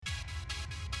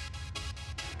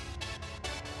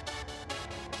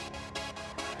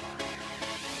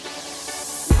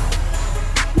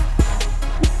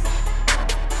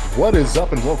What is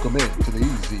up, and welcome in to the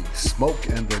Easy Smoke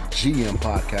and the GM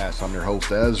podcast. I'm your host,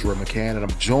 Ezra McCann, and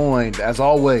I'm joined, as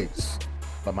always,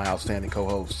 by my outstanding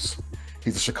co-hosts.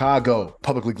 He's a Chicago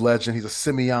public league legend. He's a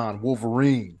Simeon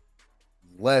Wolverine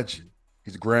legend.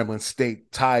 He's a Grambling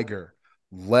State Tiger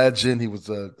legend. He was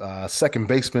a second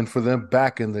baseman for them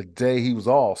back in the day. He was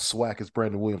all swag as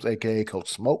Brandon Williams, a.k.a. Coach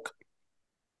Smoke.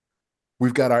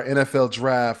 We've got our NFL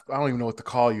draft. I don't even know what to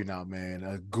call you now, man.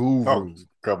 A guru. Oh,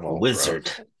 come on,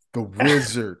 Wizard. Bro. The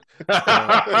wizard.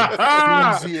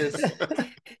 Enthusiast.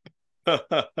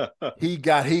 He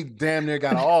damn near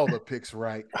got all the picks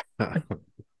right.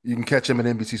 You can catch him at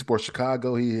NBC Sports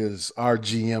Chicago. He is our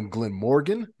GM, Glenn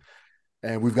Morgan.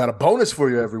 And we've got a bonus for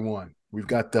you, everyone. We've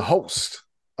got the host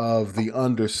of the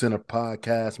Under Center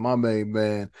podcast, my main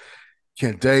man,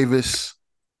 Ken Davis.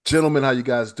 Gentlemen, how you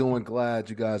guys doing? Glad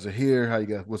you guys are here. How you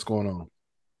guys? What's going on?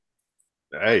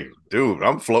 Hey, dude,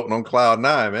 I'm floating on cloud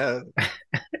nine, man.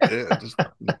 Yeah, just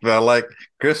felt like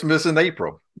Christmas in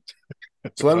April.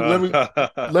 So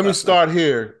let me start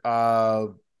here.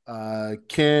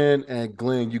 Ken and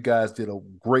Glenn, you guys did a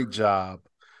great job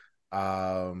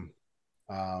hosting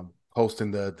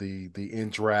the in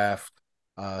draft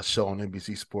show on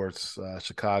NBC Sports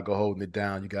Chicago, holding it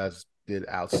down. You guys did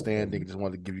outstanding. Just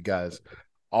wanted to give you guys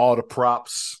all the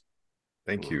props.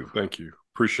 Thank you.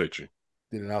 Appreciate you.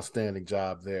 Did an outstanding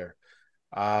job there.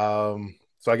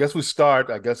 So I guess we start.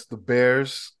 I guess the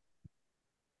Bears.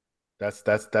 That's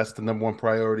the number one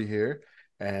priority here,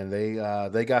 and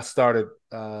they got started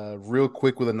real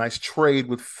quick with a nice trade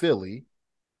with Philly,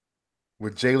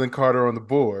 with Jalen Carter on the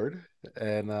board,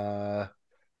 and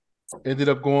ended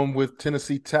up going with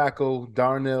Tennessee tackle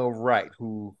Darnell Wright,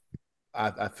 who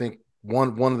I think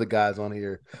one of the guys on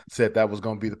here said that was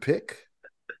going to be the pick.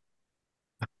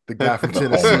 The guy from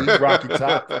Tennessee, Rocky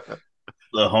Top.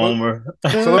 The homer.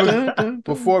 So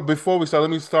before we start, let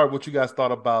me start what you guys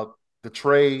thought about the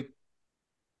trade,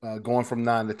 going from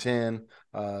 9 to 10,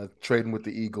 trading with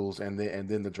the Eagles, and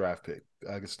then the draft pick.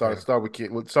 I can start with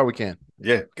Ken. We'll start with Ken.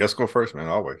 Yeah, guess go first, man.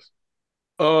 Always.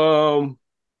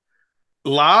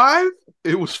 Live,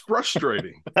 it was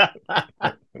frustrating.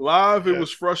 It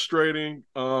was frustrating.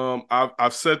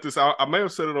 I've said this. I may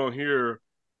have said it on here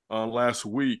last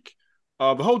week.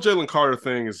 The whole Jalen Carter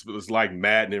thing is like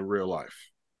Madden in real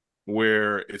life,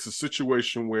 where it's a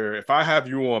situation where if I have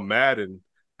you on Madden,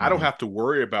 I don't have to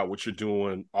worry about what you're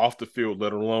doing off the field,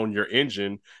 let alone your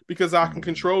engine, because I can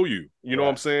control you. You know what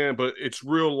I'm saying? But it's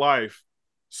real life.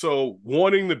 So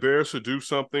wanting the Bears to do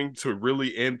something to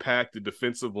really impact the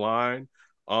defensive line,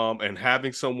 and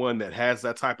having someone that has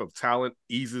that type of talent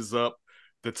eases up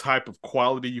the type of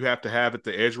quality you have to have at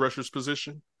the edge rusher's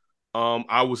position.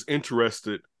 I was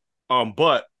interested.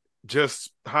 But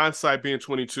just hindsight being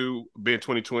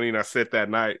 2020, and I said that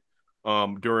night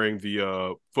during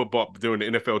the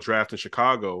NFL draft in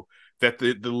Chicago that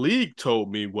the league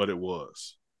told me what it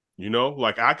was. You know,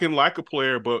 like I can like a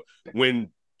player, but when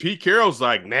Pete Carroll's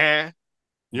like, nah,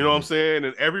 you know what I'm saying?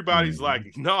 And everybody's like,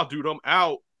 nah, dude, I'm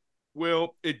out.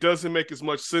 Well, it doesn't make as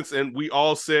much sense. And we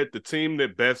all said the team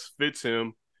that best fits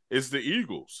him is the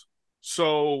Eagles.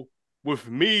 So with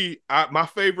me,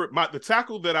 the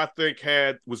tackle that I think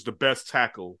was the best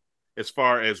tackle as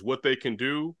far as what they can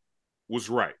do was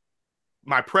Wright.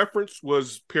 My preference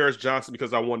was Paris Johnson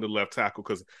because I wanted the left tackle,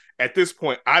 because at this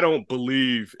point, I don't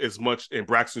believe as much in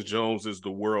Braxton Jones as the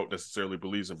world necessarily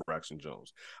believes in Braxton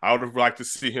Jones. I would have liked to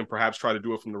see him perhaps try to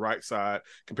do it from the right side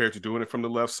compared to doing it from the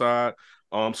left side.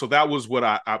 So that was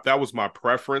that was my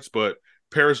preference, but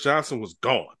Paris Johnson was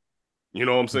gone. You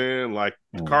know what I'm saying? Like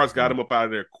the Cards got him up out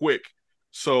of there quick.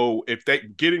 So if they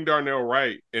getting Darnell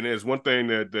Wright, and there's one thing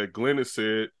that Glenn has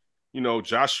said, you know,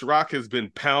 Josh Schrock has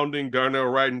been pounding Darnell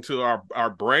Wright into our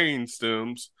brain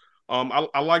stems.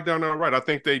 I like Darnell Wright. I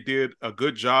think they did a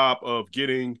good job of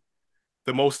getting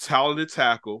the most talented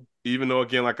tackle, even though,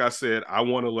 again, like I said, I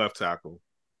want a left tackle.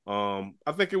 I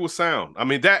think it was sound. I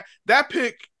mean, that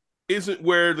pick isn't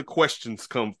where the questions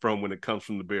come from when it comes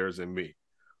from the Bears and me.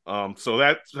 So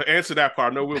to answer that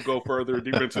part, I know we'll go further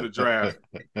deeper into the draft.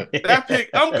 That pick,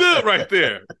 I'm good right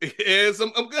there.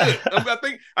 I'm good.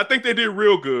 I think they did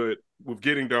real good with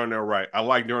getting Darnell Wright. I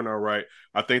like Darnell Wright.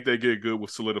 I think they get good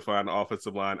with solidifying the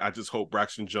offensive line. I just hope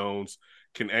Braxton Jones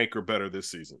can anchor better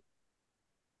this season.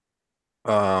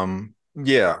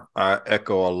 Yeah, I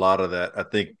echo a lot of that. I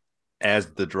think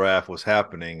as the draft was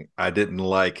happening, I didn't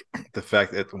like the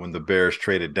fact that when the Bears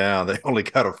traded down, they only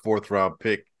got a 4th round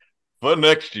pick for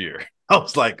next year. I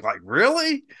was like,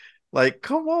 really? Like,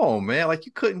 come on, man. Like,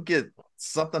 you couldn't get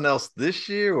something else this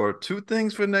year or 2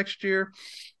 things for next year.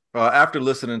 After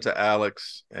listening to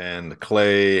Alex and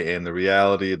Clay and the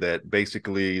reality that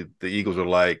basically the Eagles are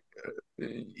like,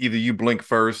 either you blink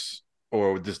first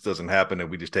or this doesn't happen and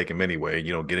we just take him anyway and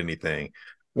you don't get anything.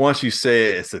 Once you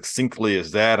say it as succinctly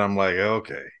as that, I'm like,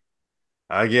 okay,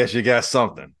 I guess you got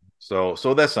something. So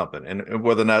that's something. And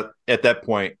whether or not at that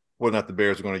point, whether or not the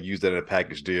Bears are going to use that in a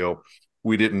package deal,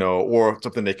 we didn't know, or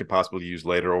something they could possibly use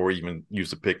later, or even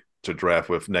use the pick to draft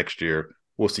with next year.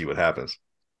 We'll see what happens.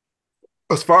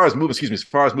 As far as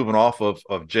moving off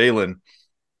of Jalen,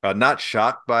 not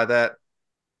shocked by that.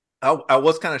 I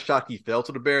was kind of shocked he fell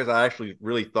to the Bears. I actually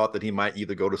really thought that he might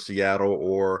either go to Seattle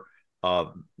or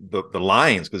the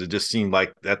Lions, because it just seemed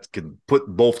like that could put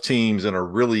both teams in a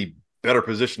really better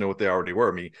position than what they already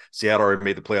were. I mean, Seattle already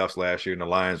made the playoffs last year, and the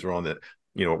Lions were on the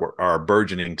are a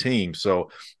burgeoning team.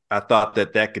 So I thought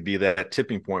that that could be that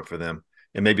tipping point for them,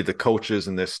 and maybe the coaches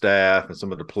and their staff and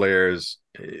some of the players,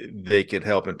 they could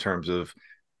help in terms of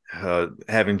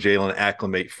having Jalen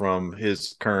acclimate from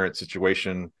his current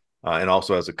situation, and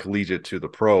also as a collegiate to the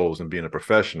pros and being a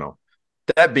professional.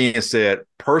 That being said,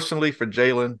 personally for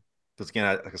Jalen, because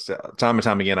again, like I said, time and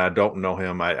time again, I don't know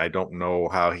him. I don't know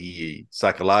how he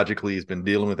psychologically has been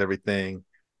dealing with everything.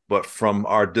 But from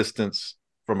our distance,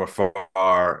 from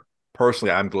afar,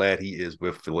 personally, I'm glad he is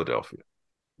with Philadelphia.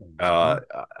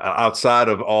 Outside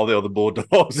of all the other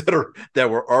Bulldogs that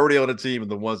were already on the team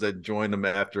and the ones that joined them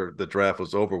after the draft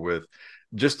was over with,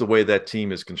 just the way that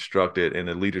team is constructed and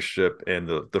the leadership and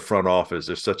the front office,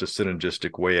 there's such a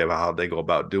synergistic way of how they go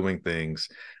about doing things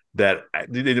that,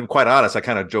 quite honest, I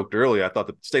kind of joked earlier, I thought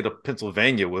the state of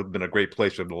Pennsylvania would have been a great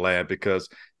place for them to land, because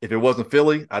if it wasn't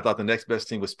Philly, I thought the next best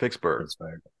team was Pittsburgh.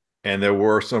 And there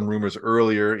were some rumors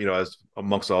earlier, as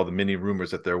amongst all the many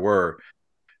rumors that there were,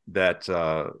 that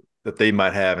that they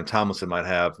might have, and Tomlinson might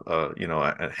have,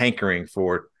 a hankering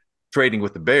for trading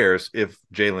with the Bears if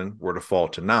Jalen were to fall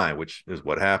to 9, which is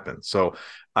what happened. So,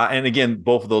 and again,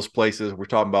 both of those places, we're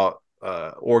talking about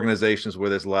organizations where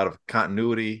there's a lot of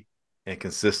continuity and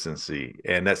consistency,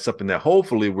 and that's something that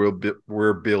hopefully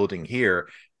we're building here.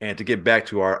 And to get back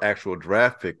to our actual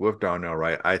draft pick with Darnell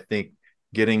Wright, I think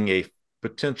getting a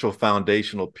potential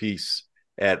foundational piece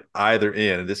at either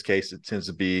end, in this case, it tends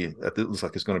to be, it looks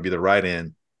like it's going to be the right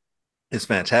end, is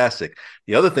fantastic.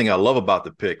 The other thing I love about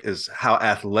the pick is how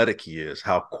athletic he is,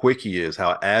 how quick he is,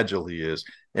 how agile he is.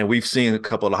 And we've seen a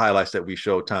couple of the highlights that we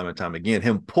showed time and time again,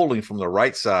 him pulling from the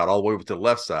right side all the way over to the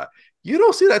left side. You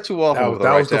don't see that too often with a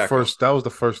right tackle. That was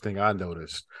the first thing I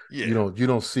noticed. Yeah. You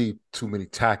don't see too many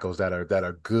tackles that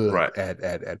are good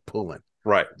at pulling.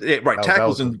 Right.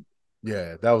 Tackles and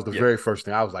that was the very first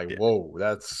thing. I was like, whoa,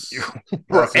 that's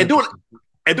right. And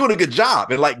doing a good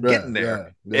job and getting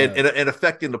there and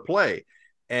affecting the play.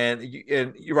 And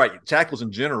you're right, tackles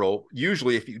in general,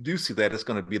 usually if you do see that, it's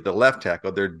going to be the left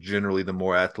tackle. They're generally the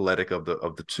more athletic of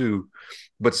the two.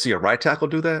 But to see a right tackle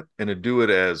do that, and to do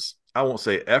it as, I won't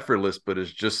say effortless, but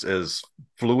as just as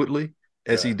fluidly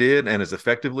as he did and as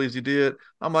effectively as he did,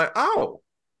 I'm like, oh.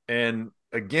 And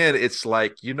again, it's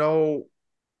like, the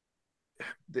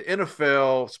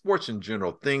NFL, sports in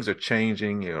general, things are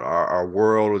changing. Our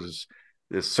world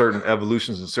there's certain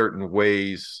evolutions in certain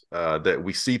ways that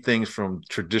we see things from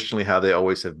traditionally how they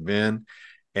always have been.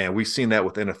 And we've seen that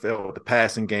with NFL, with the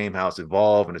passing game, how it's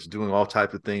evolved and it's doing all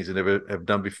types of things they never have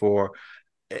done before.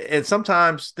 And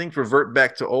sometimes things revert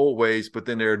back to old ways, but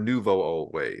then there are nouveau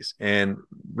old ways. And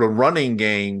the running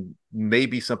game may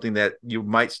be something that you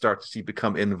might start to see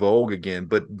become in vogue again,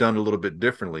 but done a little bit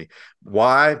differently.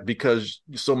 Why? Because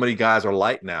so many guys are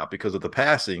light now because of the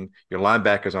passing. Your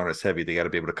linebackers aren't as heavy. They got to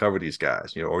be able to cover these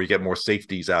guys, or you get more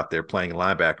safeties out there playing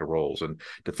linebacker roles, and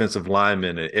defensive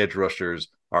linemen and edge rushers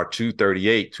are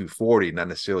 238, 240, not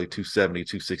necessarily 270,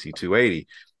 260, 280.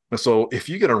 So if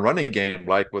you get a running game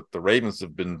like what the Ravens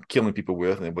have been killing people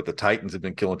with, and what the Titans have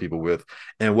been killing people with,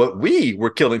 and what we were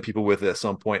killing people with at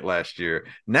some point last year,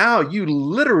 now you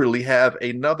literally have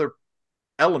another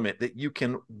element that you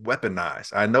can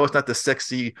weaponize. I know it's not the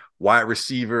sexy wide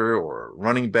receiver or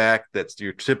running back that's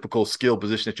your typical skill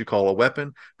position that you call a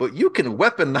weapon, but you can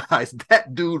weaponize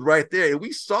that dude right there. And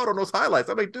we saw it on those highlights.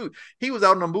 I'm like, dude, he was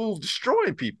out on the move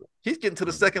destroying people. He's getting to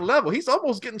the second level. He's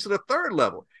almost getting to the third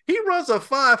level. He runs a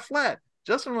 5 flat.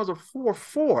 Justin runs a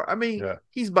 4.4. I mean,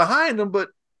 he's behind him, but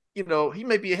he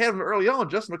may be ahead of him early on.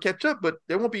 Justin will catch up, but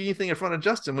there won't be anything in front of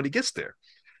Justin when he gets there.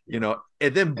 And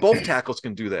then both tackles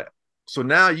can do that. So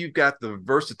now you've got the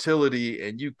versatility,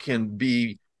 and you can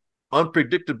be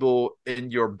unpredictable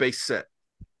in your base set,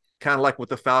 kind of like what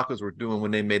the Falcons were doing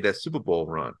when they made that Super Bowl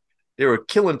run. They were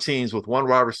killing teams with 1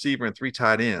 wide receiver and 3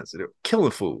 tight ends. They were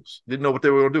killing fools. Didn't know what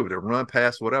they were going to do. They run,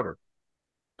 pass, whatever.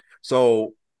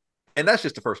 So, and that's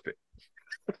just the first pick.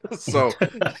 so,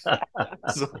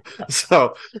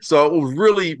 so it was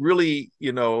really, really,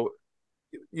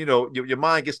 your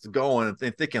mind gets to going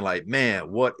and thinking like,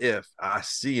 man, what if I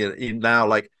see it now?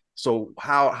 Like, so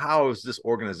how is this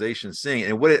organization seeing it?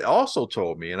 And what it also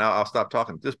told me, and I'll stop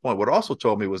talking at this point. What it also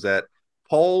told me was that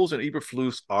Poles and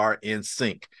Eberflus are in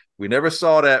sync. We never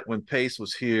saw that when Pace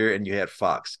was here and you had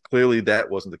Fox. Clearly, that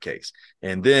wasn't the case.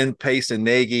 And then Pace and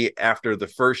Nagy, after the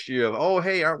first year of, oh,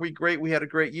 hey, aren't we great? We had a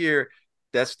great year.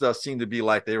 That stuff seemed to be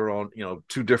like they were on,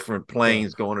 two different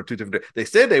planes going to two different. They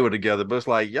said they were together, but it's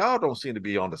like y'all don't seem to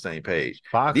be on the same page.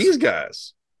 These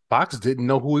guys, Fox didn't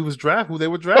know who they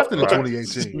were drafting in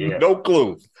 2018. Yeah. No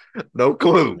clue.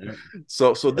 Yeah.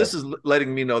 So this is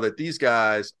letting me know that these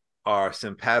guys are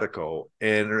simpatico.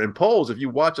 And in polls, if you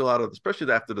watch a lot of,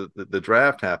 especially after the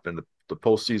draft happened, the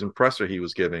postseason presser he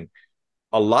was giving,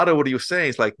 a lot of what he was saying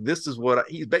is like, this is what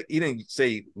he didn't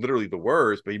say literally the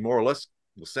words, but he more or less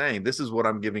was saying, this is what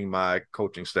I'm giving my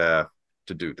coaching staff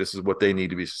to do. This is what they need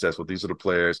to be successful. These are the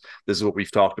players. This is what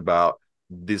we've talked about.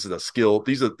 These are the skill.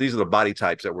 These are the body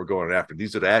types that we're going after.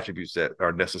 These are the attributes that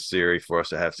are necessary for us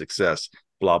to have success.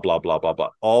 Blah, blah, blah, blah, blah.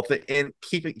 And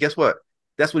guess what?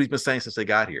 That's what he's been saying since they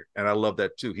got here. And I love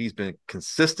that too. He's been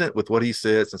consistent with what he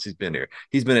said since he's been here.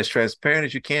 He's been as transparent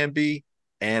as you can be.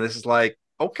 And it's just like,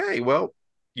 okay, well,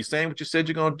 you're saying what you said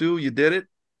you're going to do. You did it.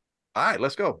 All right,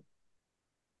 let's go.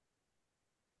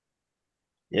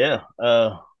 Yeah.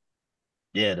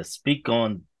 To speak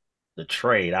on the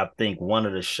trade, I think one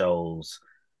of the shows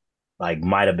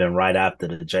might have been right after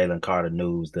the Jalen Carter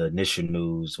news, the initial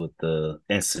news with the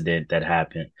incident that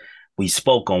happened. We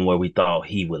spoke on where we thought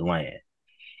he would land.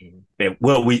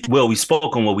 Mm-hmm. We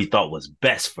spoke on what we thought was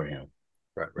best for him,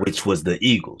 right. Which was the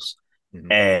Eagles.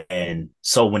 Mm-hmm. And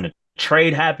so when the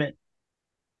trade happened,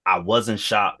 I wasn't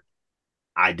shocked.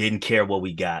 I didn't care what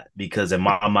we got because in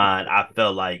my mind, I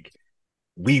felt like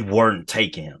we weren't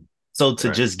taking him. So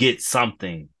to just get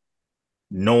something,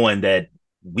 knowing that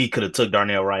we could have took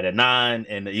Darnell Wright at 9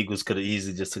 and the Eagles could have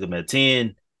easily just took him at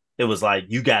 10, it was like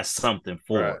you got something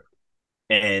for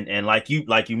it. And like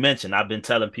you mentioned, I've been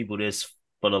telling people this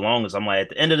for the longest. I'm like, at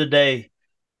the end of the day,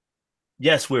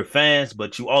 yes, we're fans,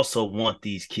 but you also want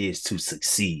these kids to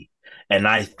succeed. And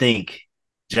I think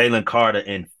Jalen Carter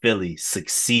in Philly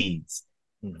succeeds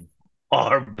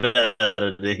far better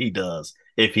than he does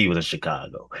if he was in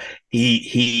Chicago.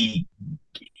 He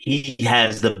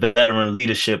has the veteran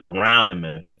leadership around him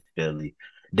in Philly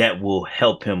that will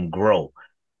help him grow.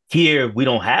 Here, we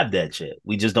don't have that yet.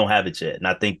 We just don't have it yet. And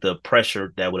I think the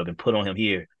pressure that would have been put on him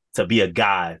here to be a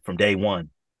guy from day one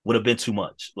would have been too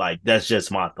much. Like, that's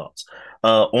just my thoughts.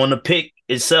 On the pick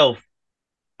itself,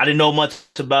 I didn't know much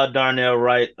about Darnell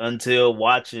Wright until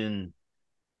watching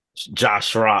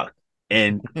Josh Rock.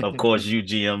 And, of course, you,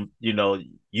 GM,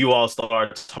 you all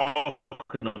started talking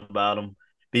about him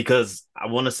because I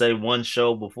want to say one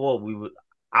show before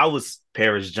I was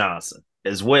Paris Johnson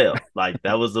as well. Like,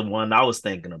 that was the one I was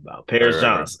thinking about, Paris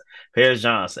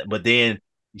Johnson. But then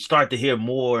you start to hear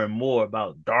more and more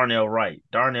about Darnell Wright,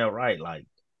 like,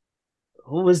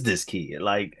 who is this kid?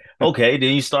 Like, okay,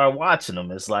 then you start watching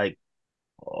him. It's like,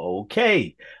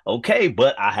 okay.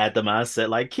 But I had the mindset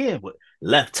like Ken, but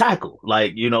left tackle,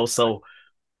 like, so,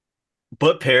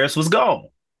 but Paris was gone.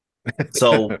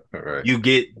 So you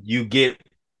get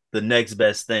the next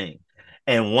best thing.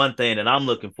 And one thing that I'm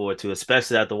looking forward to,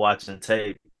 especially after watching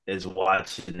tape, is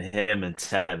watching him and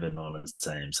Tevin on the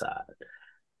same side.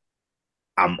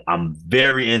 I'm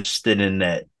very interested in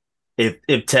that. If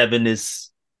Tevin is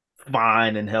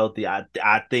fine and healthy, I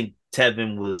think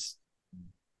Tevin was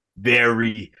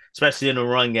very, especially in the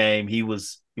run game, he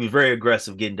was very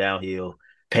aggressive getting downhill,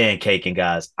 pancaking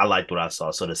guys. I liked what I saw.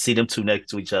 So to see them two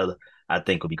next to each other, I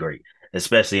think would be great.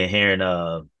 Especially in hearing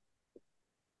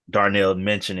Darnell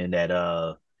mentioning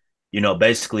that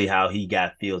basically how he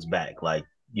got Fields back. Like,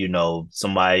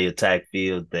 somebody attacked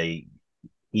Fields,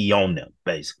 he owned them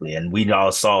basically. And we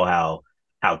all saw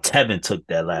how Tevin took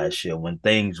that last year when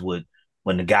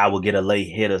the guy would get a late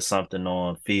hit or something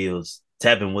on Fields.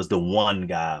 Tevin was the one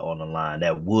guy on the line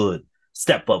that would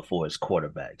step up for his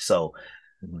quarterback. So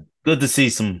good to see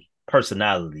some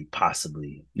personality,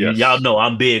 possibly. Yes. Y'all know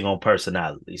I'm big on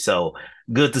personality. So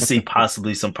good to see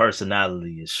possibly some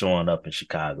personality is showing up in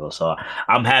Chicago. So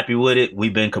I'm happy with it.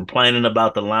 We've been complaining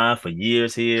about the line for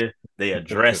years here. They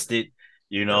addressed it,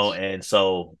 yes. And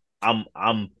so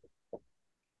I'm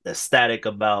ecstatic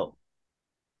about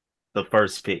the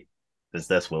first pick. Because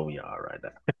that's where we are right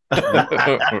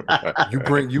now. You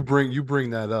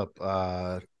bring that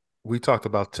up. We talked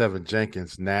about Tevin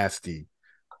Jenkins nasty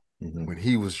when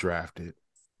he was drafted,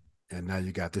 And now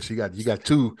you got this. You got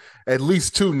two, at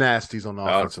least two nasties on the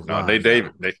offensive line.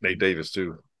 Nate Davis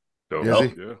too. So,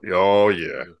 Is he? Yeah. Oh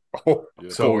yeah. Oh, Yeah.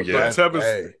 So yeah.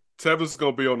 But Tevin's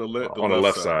gonna be on the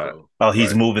left side. Though. Oh, he's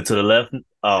Right. moving to the left.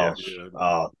 Oh,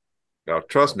 Yeah. Now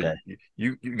trust okay. me,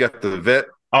 you got the vet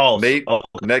Nate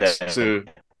next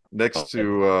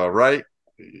to Wright.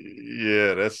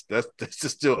 Yeah, that's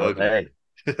just still ugly. Hey,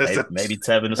 maybe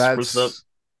Tevin to spruce up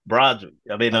Broderick.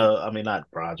 I mean not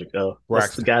Broderick.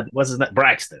 What's the guy? What's his name?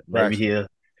 Braxton. Maybe he'll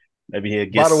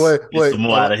get, by the way, get some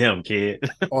more out of him, kid.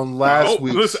 On last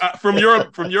week, from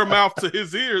your mouth to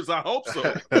his ears, I hope so.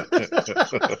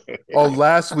 On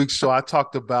last week's show, I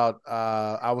talked about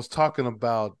I was talking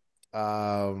about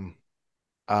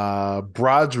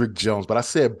Broderick Jones, but I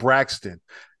said Braxton.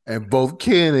 And both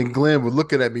Ken and Glenn were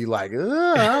looking at me like,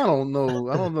 I don't know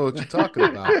what you're talking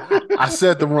about. I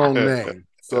said the wrong name.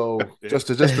 So just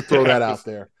to throw that out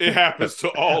there. It happens to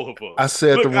all of us. I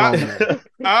said the wrong name.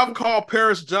 I've called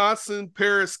Paris Johnson,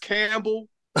 Paris Campbell.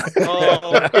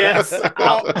 Yes.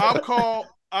 I've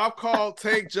called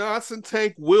Tank Johnson,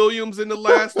 Tank Williams in the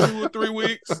last 2 or 3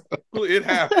 weeks. It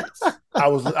happens. I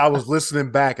was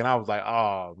listening back and I was like,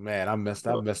 oh man, I messed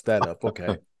that up.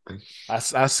 Okay.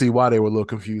 I see why they were a little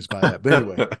confused by that. But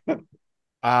anyway,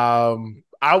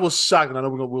 I was shocked, and I know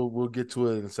we'll get to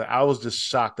it in a second. I was just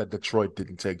shocked that Detroit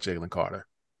didn't take Jalen Carter.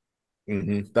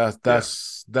 Mm-hmm.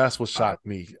 That's what shocked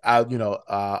me.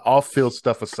 Off field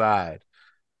stuff aside,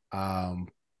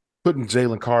 putting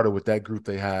Jalen Carter with that group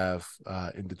they have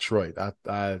in Detroit,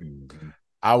 I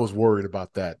was worried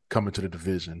about that coming to the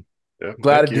division. Yeah,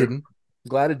 Glad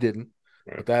it didn't.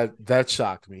 Right. But that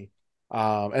shocked me.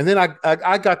 And then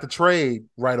I got the trade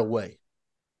right away.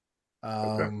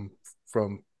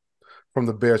 From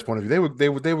the Bears' point of view, they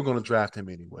were going to draft him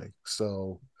anyway,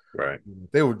 so right.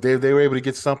 They were able to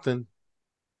get something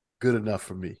good enough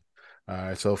for me. All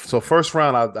right, so first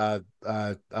round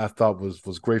I thought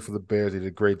was great for the Bears. They did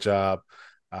a great job.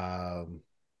 But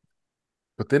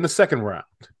then the second round,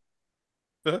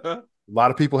 a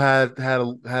lot of people had a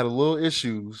little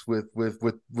issues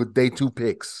with day 2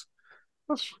 picks.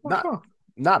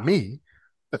 Not me,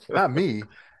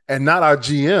 and not our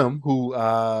GM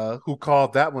who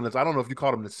called that one. I don't know if you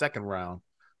called him the second round.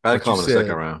 I didn't call him the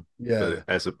second round. Yeah,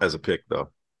 as a pick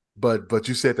though. But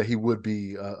you said that he would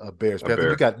be a Bears.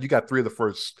 You got 3 of the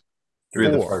first 3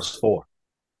 of the first 4.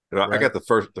 Right? I got the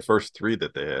first 3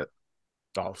 that they had.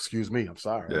 Oh, excuse me. I'm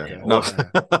sorry. Yeah. Okay. No,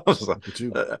 I was like,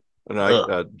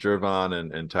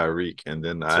 Jervon and Tyreek, and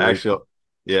then I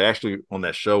actually on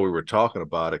that show we were talking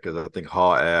about it because I think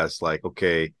Hall asked like,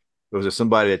 okay, was there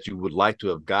somebody that you would like to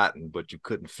have gotten but you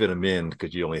couldn't fit them in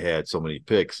because you only had so many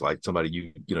picks, like somebody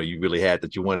you really had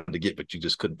that you wanted to get but you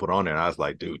just couldn't put on there? And I was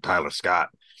like, dude, Tyler Scott.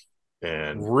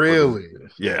 And really,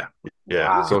 yeah.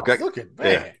 Wow. So look at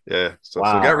that. Yeah. So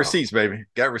got receipts, baby.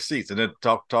 Got receipts, and then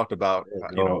talked about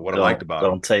what I liked about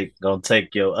it. Don't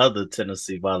take your other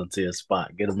Tennessee Volunteer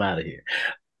spot. Get them out of here.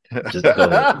 Just go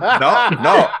ahead.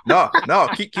 No.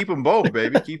 Keep them both,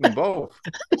 baby. Keep them both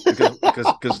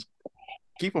because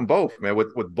keep them both, man.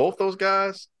 With both those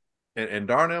guys and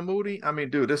Darnell Mooney, I mean,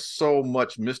 dude, there's so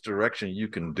much misdirection you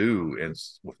can do, and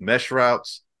with mesh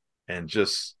routes and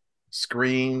just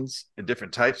screens and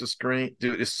different types of screen,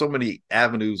 dude. There's so many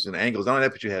avenues and angles. Not only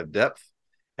that, but you have depth,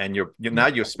 and now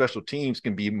your special teams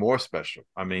can be more special.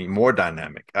 I mean, more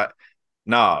dynamic.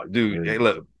 Dude. Hey,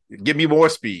 look, give me more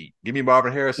speed. Give me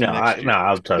Marvin Harrison.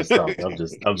 I'm trying to stop.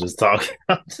 I'm just talking.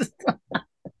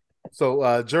 So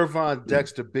Jervon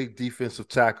Dexter, big defensive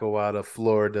tackle out of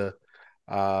Florida.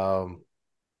 Now,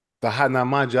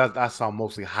 mind you, I saw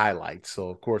mostly highlights, so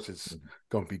of course it's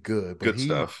going to be good. But good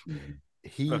stuff.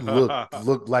 He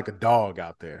looked like a dog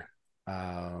out there.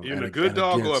 Even a good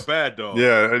dog or a bad dog?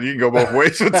 Yeah, you can go both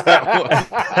ways with that one.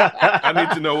 I need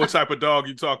to know what type of dog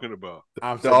you're talking about.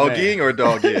 Dogging or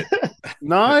dog-in?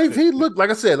 No, he looked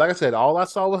like I said. All I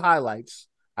saw was highlights.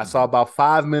 I saw about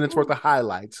 5 minutes worth of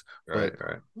highlights. Right.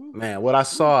 Man, what I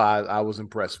saw, I was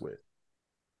impressed with.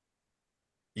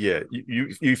 Yeah,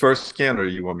 you first, Ken, or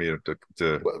you want me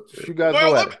to Well, you guys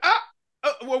go ahead.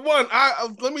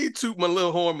 Let me toot my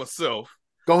little horn myself.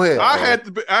 Go ahead. I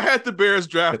had the Bears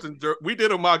drafting. We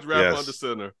did a mock draft under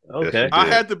center. Okay. I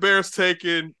had the Bears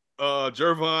taking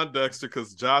Jervon Dexter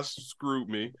because Josh screwed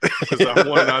me because I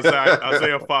wanted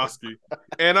Isaiah Foskey,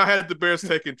 and I had the Bears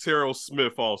taking Terrell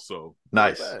Smith also.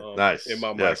 Nice in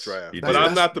my mock draft. But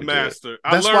I'm not the master.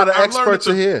 That's why the experts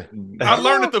are here. I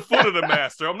learned at the foot of the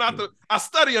master. I'm not I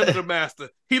study under the master.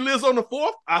 He lives on the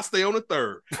 4th. I stay on the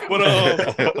 3rd.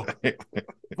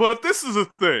 But this is a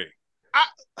thing.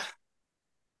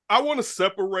 I want to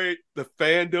separate the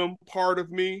fandom part of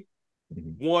me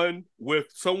One, with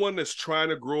someone that's trying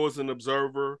to grow as an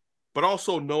observer, but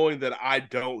also knowing that I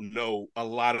don't know a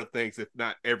lot of things, if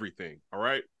not everything. All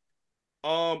right.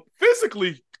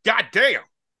 Physically, goddamn.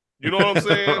 You know what I'm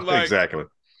saying? Like exactly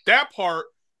that part.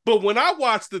 But when I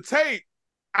watched the tape,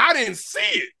 I didn't see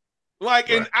it. Like,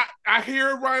 right. and I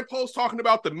hear Ryan Post talking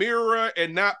about the mirror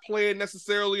and not playing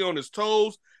necessarily on his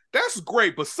toes. That's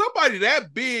great. But somebody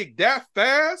that big, that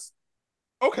fast,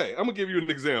 okay, I'm gonna give you an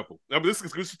example. Now, this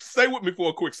is stay with me for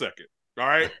a quick second. All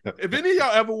right. If any of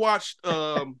y'all ever watched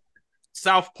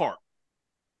South Park,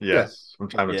 Yes, from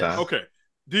time to Yes. time. okay.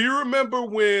 Do you remember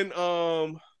when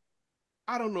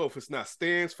I don't know if it's not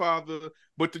Stan's father,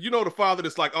 but you know the father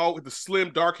that's like all with the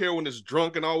slim dark hair when it's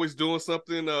drunk and always doing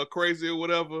something crazy or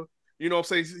whatever. You know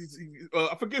what I'm saying?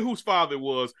 I forget whose father it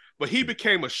was, but he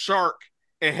became a shark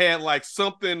and had like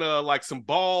something like some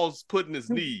balls put in his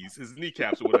knees, his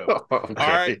kneecaps or whatever. Okay. All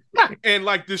right. And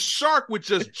like this shark would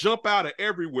just jump out of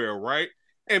everywhere, right?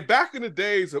 And back in the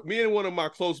days, me and one of my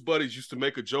close buddies used to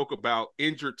make a joke about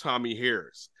injured Tommy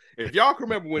Harris. If y'all can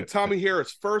remember when Tommy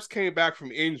Harris first came back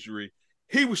from injury,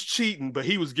 he was cheating, but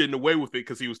he was getting away with it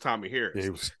because he was Tommy Harris.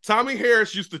 Yeah, Tommy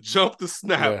Harris used to jump the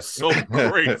snap so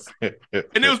crazy. And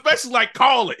it was basically like,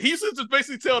 call it. He used to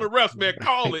basically tell the refs, man,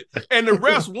 call it. And the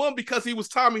refs won because he was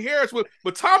Tommy Harris.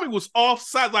 But Tommy was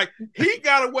offside. Like, he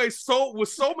got away with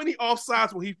so many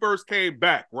offsides when he first came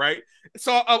back, right?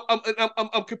 So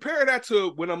I'm comparing that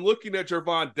to when I'm looking at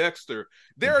Gervon Dexter.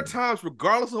 There are times,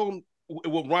 regardless of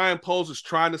what Ryan Poles is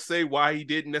trying to say, why he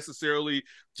didn't necessarily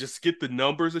just get the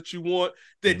numbers that you want,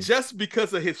 that just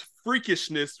because of his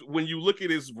freakishness, when you look at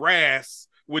his RAS,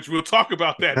 which we'll talk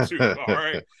about that too, all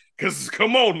right? Because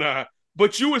come on now.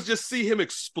 But you would just see him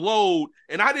explode,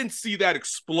 and I didn't see that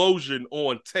explosion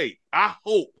on tape. I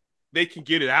hope they can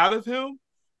get it out of him,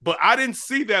 but I didn't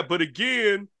see that. But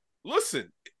again,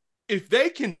 listen, if they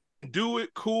can do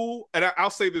it, cool. And I'll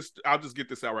say this, I'll just get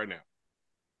this out right now.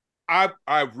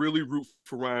 I really root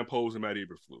for Ryan Poles and Matt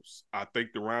Eberflus. I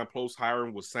think the Ryan Poles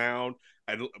hiring was sound.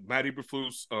 And Matt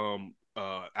Eberflus,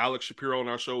 Alex Shapiro on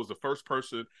our show was the first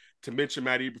person to mention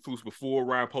Matt Eberflus before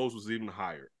Ryan Poles was even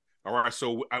hired. All right,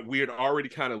 so we had already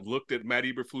kind of looked at Matt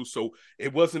Eberflus, so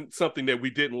it wasn't something that we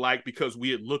didn't like because we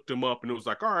had looked him up and it was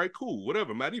like, all right, cool,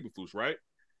 whatever, Matt Eberflus, right?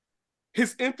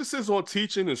 His emphasis on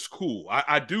teaching is cool.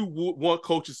 I do want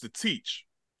coaches to teach,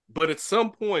 but at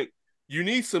some point, you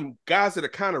need some guys that are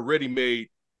kind of ready-made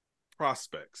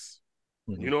prospects.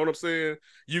 You know what I'm saying?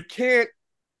 You can't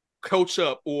coach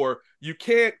up, or you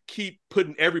can't keep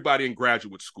putting everybody in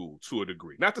graduate school to a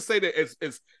degree. Not to say that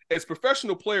as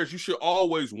professional players, you should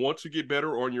always want to get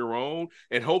better on your own.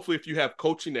 And hopefully if you have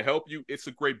coaching to help you, it's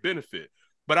a great benefit.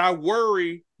 But I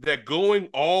worry that going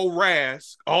all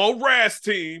RAS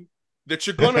team, that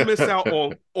you're going to miss out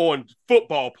on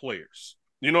football players.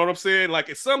 You know what I'm saying? Like,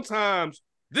 it's sometimes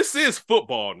this is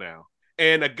football now.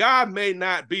 And a guy may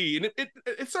not be, and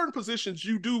in certain positions,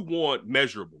 you do want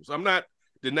measurables. I'm not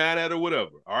denying that or whatever.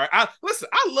 All right. I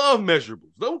love measurables.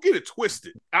 Don't get it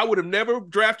twisted. I would have never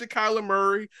drafted Kyler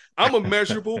Murray. I'm a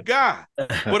measurable guy.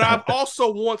 But I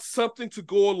also want something to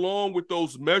go along with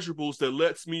those measurables that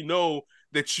lets me know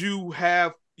that you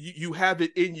have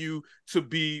it in you to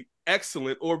be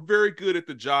excellent or very good at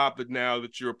the job that now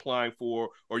that you're applying for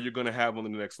or you're going to have on the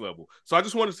next level. So I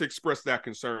just wanted to express that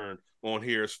concern on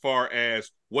here as far as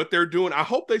what they're doing. I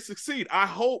hope they succeed. I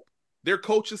hope their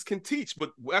coaches can teach, but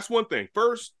that's one thing.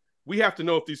 First, we have to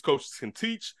know if these coaches can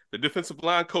teach. The defensive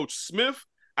line coach Smith,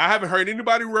 I haven't heard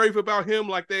anybody rave about him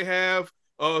like they have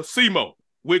Semo,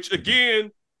 which again,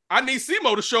 I need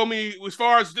Semo to show me, as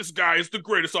far as this guy is the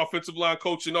greatest offensive line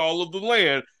coach in all of the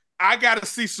land. I got to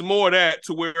see some more of that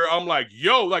to where I'm like,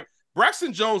 yo, like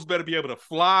Braxton Jones better be able to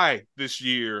fly this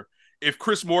year if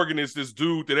Chris Morgan is this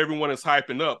dude that everyone is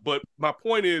hyping up. But my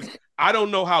point is, I don't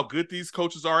know how good these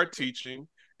coaches are at teaching.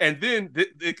 And then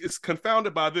it's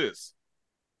confounded by this.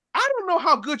 I don't know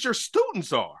how good your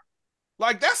students are.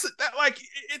 Like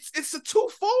it's a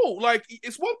twofold. Like,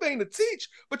 it's one thing to teach,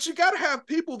 but you got to have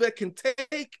people that can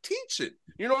take teaching.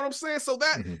 You know what I'm saying? So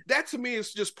that to me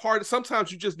is just part of,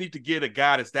 sometimes you just need to get a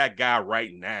guy that's that guy right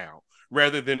now,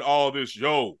 rather than all this,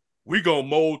 yo, we gonna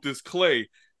mold this clay.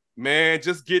 Man,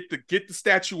 just get the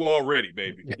statue already,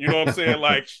 baby. You know what I'm saying?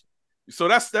 Like, so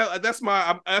that's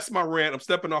my rant. I'm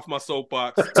stepping off my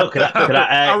soapbox. So could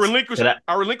I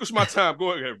relinquish my time.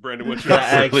 Go ahead, Brandon. What you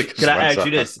Can I ask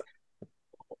you this?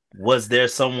 Was there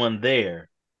someone there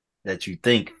that you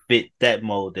think fit that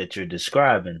mold that you're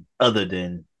describing, other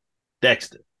than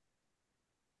Dexter?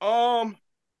 Okay.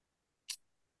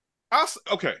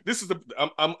 This is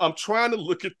I'm trying to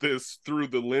look at this through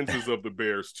the lenses of the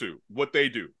Bears too. What they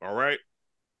do. All right.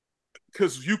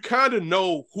 because you kind of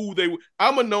know who they.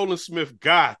 I'm a Nolan Smith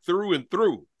guy through and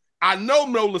through. I know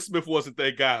Nolan Smith wasn't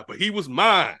that guy, but he was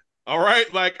mine. All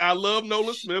right, like I love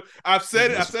Nolan Smith. I've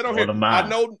said it. I said on here.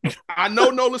 I know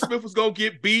Nolan Smith was gonna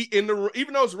get beat in the.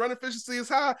 Even though his run efficiency is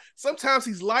high, sometimes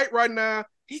he's light right now.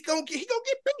 He gonna get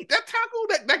beat. That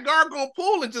tackle that guard gonna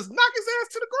pull and just knock his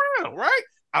ass to the ground. Right.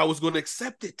 I was gonna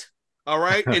accept it. All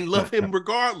right, and love him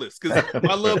regardless because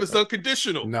my love is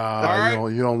unconditional. Nah, all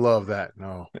right? you don't love that.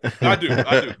 No, I do.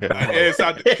 As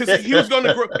I do, because he was going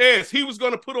to grow. As he was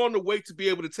going to put on the weight to be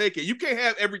able to take it. You can't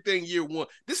have everything year one.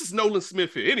 This is Nolan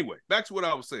Smith here. Anyway, back to what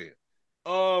I was saying.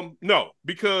 No,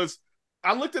 because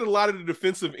I looked at a lot of the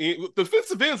defensive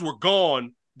ends were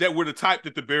gone that were the type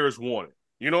that the Bears wanted.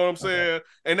 You know what I'm saying? Okay.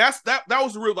 And that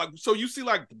was the real, like, so you see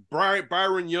like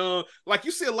Byron Young, like you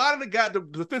see a lot of the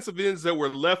defensive ends that were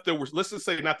left that were, let's just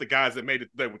say not the guys that made it,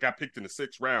 that got picked in the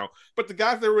 6th round, but the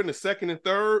guys that were in the 2nd and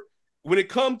 3rd, when it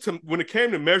came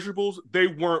to measurables, they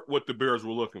weren't what the Bears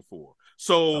were looking for.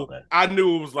 So I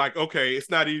knew it was like, okay, it's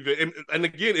not even, and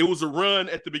again, it was a run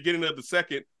at the beginning of the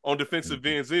 2nd on defensive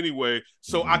ends anyway.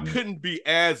 So I couldn't be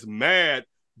as mad,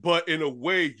 but in a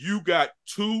way, you got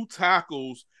 2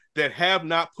 tackles that have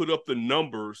not put up the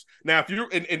numbers. Now, if you're,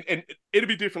 and it'd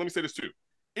be different. Let me say this too.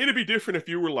 It'd be different if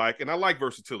you were like, and I like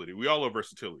versatility. We all love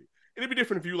versatility. It'd be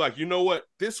different if you like, you know what?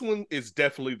 This one is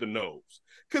definitely the nose.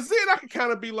 Because then I could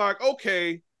kind of be like,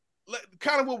 okay,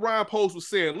 kind of what Ryan Poles was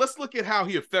saying. Let's look at how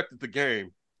he affected the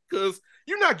game. Because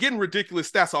you're not getting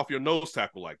ridiculous stats off your nose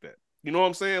tackle like that. You know what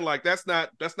I'm saying? Like that's not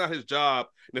his job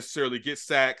necessarily. Get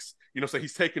sacks. You know, so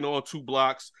he's taking on 2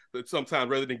 blocks sometimes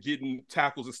rather than getting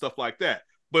tackles and stuff like that.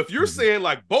 But if you're saying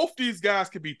like both these guys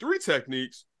could be 3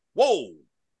 techniques, whoa,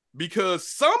 because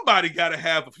somebody got to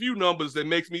have a few numbers that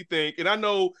makes me think, and I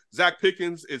know Zach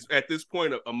Pickens is at this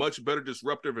point a much better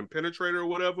disruptive and penetrator or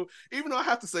whatever, even though I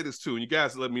have to say this too, and you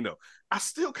guys let me know, I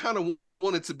still kind of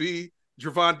wanted to be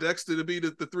Javon Dexter to be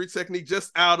the 3 technique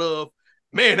just out of,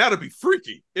 man, that'd be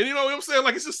freaky. And you know what I'm saying?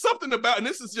 Like it's just something about, and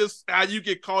this is just how you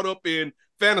get caught up in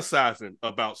fantasizing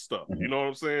about stuff. You know what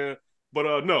I'm saying?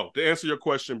 But no, to answer your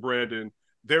question, Brandon,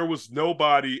 there was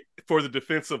nobody for the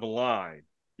defensive line,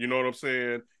 you know what I'm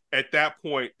saying, at that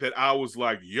point that I was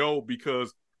like, yo,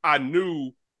 because I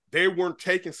knew they weren't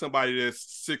taking somebody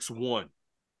that's 6'1",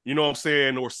 you know what I'm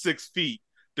saying, or 6 feet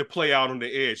to play out on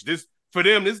the edge. For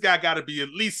them, this guy got to be at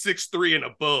least 6'3" and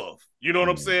above. You know what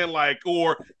I'm saying? Like,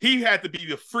 or he had to be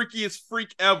the freakiest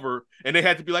freak ever, and they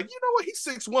had to be like, you know what, he's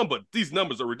 6'1", but these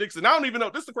numbers are ridiculous. And I don't even know,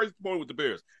 this is the crazy point with the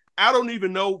Bears. I don't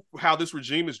even know how this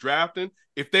regime is drafting,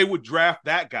 if they would draft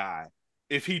that guy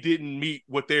if he didn't meet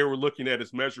what they were looking at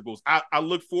as measurables. I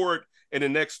look forward in the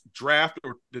next draft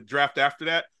or the draft after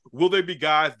that. Will there be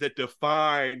guys that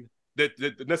define, that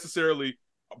necessarily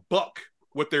buck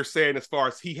what they're saying as far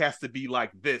as he has to be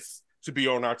like this to be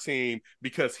on our team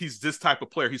because he's this type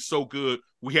of player. He's so good.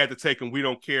 We had to take him. We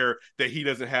don't care that he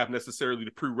doesn't have necessarily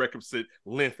the prerequisite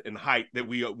length and height that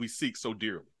we seek so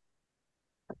dearly.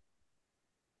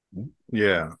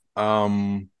 Yeah.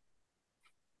 Well,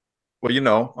 you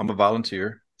know, I'm a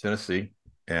volunteer, Tennessee,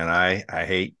 and I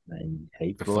hate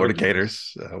the Florida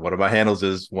Gators. One of my handles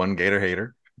is One Gator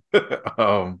Hater.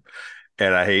 And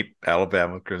I hate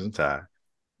Alabama Crimson Tide.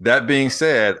 That being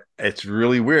said, it's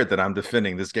really weird that I'm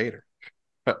defending this Gator.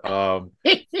 You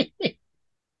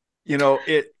know,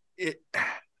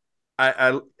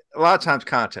 I a lot of times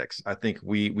context, I think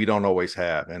we don't always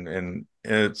have, and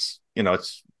it's, you know,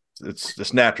 it's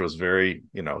natural. It's very,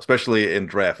 you know, especially in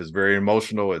draft, it's very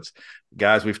emotional. It's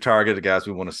guys we've targeted, guys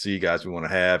we want to see, guys we want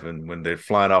to have, and when they're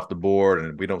flying off the board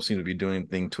and we don't seem to be doing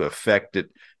anything to affect it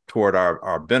toward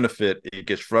our benefit, it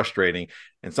gets frustrating,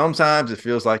 and sometimes it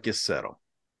feels like it's settled.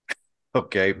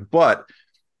 Okay, but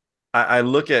I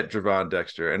look at Javon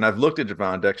Dexter, and I've looked at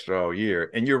Javon Dexter all year,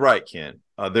 and you're right, Ken.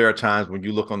 There are times when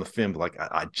you look on the film, like,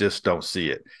 I just don't see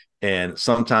it. And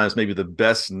sometimes maybe the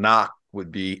best knock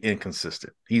would be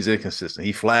inconsistent. He's inconsistent.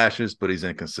 He flashes, but he's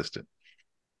inconsistent.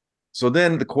 So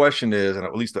then the question is, and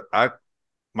at least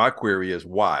my query is,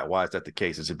 why? Why is that the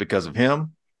case? Is it because of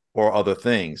him or other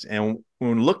things? And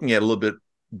when looking at a little bit,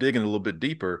 digging a little bit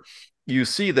deeper, you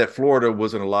see that Florida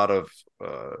was in a lot of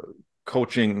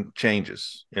coaching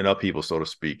changes and upheaval, so to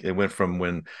speak. It went from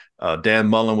when Dan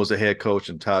Mullen was the head coach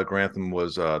and Todd Grantham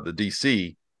was the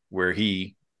DC, where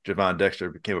Javon Dexter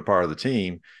became a part of the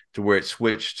team, to where it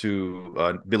switched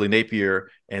to Billy Napier,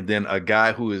 and then a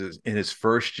guy who is in his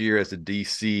first year as a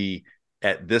DC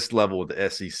at this level of the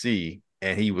SEC,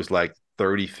 and he was like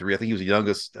 33. I think he was the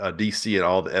youngest DC at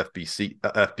all the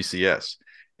FBCS,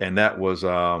 and that was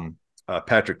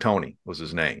Patrick Toney was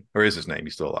his name, or is his name.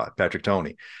 He's still alive, Patrick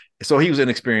Toney. So he was an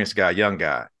inexperienced guy, young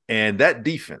guy. And that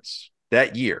defense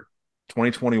that year,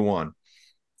 2021,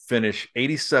 finished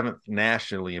 87th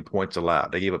nationally in points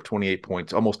allowed. They gave up 28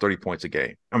 points, almost 30 points a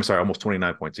game. I'm sorry, almost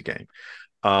 29 points a game.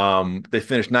 They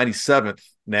finished 97th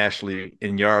nationally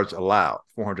in yards allowed,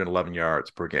 411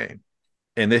 yards per game.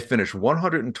 And they finished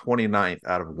 129th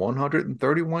out of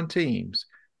 131 teams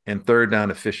in third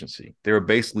down efficiency. They were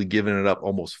basically giving it up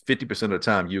almost 50% of the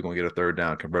time you're going to get a third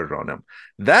down converted on them.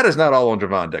 That is not all on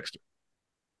Javon Dexter.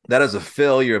 That is a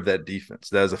failure of that defense.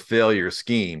 That is a failure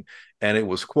scheme. And it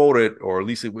was quoted, or at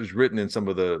least it was written in some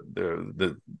of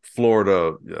the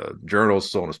Florida journals,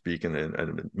 so to speak,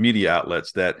 and media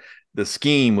outlets, that the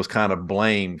scheme was kind of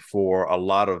blamed for a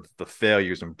lot of the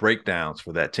failures and breakdowns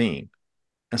for that team.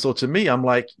 And so to me, I'm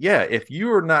like, yeah, if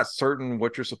you're not certain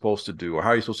what you're supposed to do or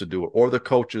how you're supposed to do it, or the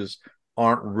coaches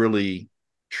aren't really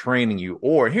training you,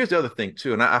 or here's the other thing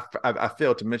too, and I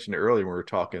failed to mention it earlier when we were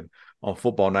talking on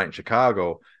Football Night in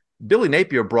Chicago. Billy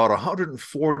Napier brought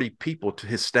 140 people to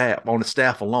his staff, on the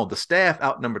staff alone. The staff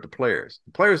outnumbered the players.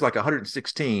 The players like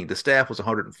 116. The staff was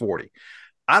 140.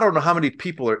 I don't know how many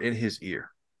people are in his ear.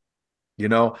 You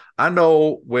know, I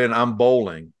know when I'm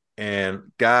bowling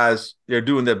and guys, they're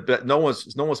doing their best. No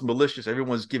one's malicious.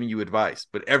 Everyone's giving you advice,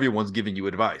 but everyone's giving you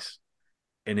advice.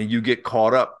 And then you get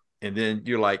caught up, and then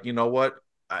you're like, you know what?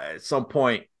 At some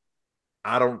point,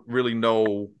 I don't really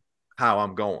know how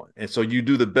I'm going. And so you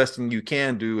do the best thing you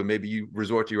can do, and maybe you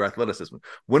resort to your athleticism.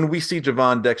 When we see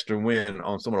Javon Dexter win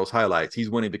on some of those highlights, he's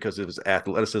winning because of his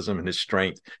athleticism and his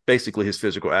strength, basically his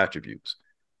physical attributes.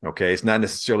 Okay, it's not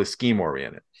necessarily scheme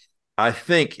oriented. I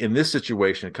think in this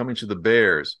situation, coming to the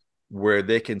Bears, where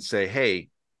they can say, hey,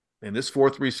 in this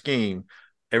 4-3 scheme,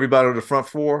 everybody on the front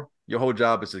four, your whole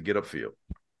job is to get upfield.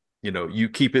 You know, you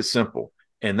keep it simple.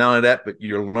 And not only that, but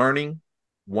you're learning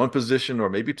one position or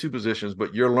maybe two positions,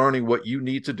 but you're learning what you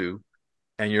need to do,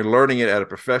 and you're learning it at a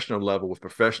professional level with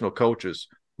professional coaches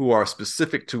who are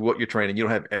specific to what you're training. You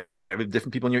don't have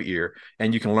different people in your ear,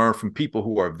 and you can learn from people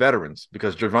who are veterans,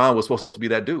 because Javon was supposed to be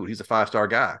that dude. He's a 5-star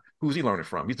guy. Who's he learning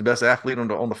from? He's the best athlete on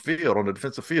the field, on the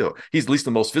defensive field. He's at least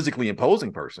the most physically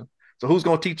imposing person. So who's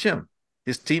going to teach him?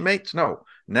 His teammates? No.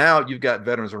 Now you've got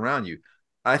veterans around you.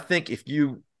 I think if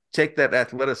you take that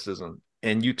athleticism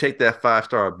and you take that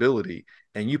 5-star ability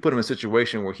and you put him in a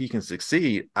situation where he can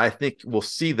succeed, I think we'll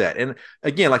see that. And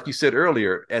again, like you said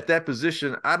earlier, at that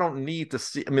position, I don't need to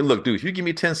see. I mean, look, dude, if you give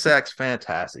me 10 sacks,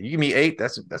 fantastic. You give me 8,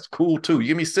 that's cool too. You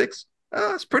give me 6,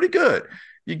 that's pretty good.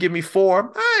 You give me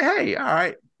 4, hey, all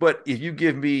right. But if you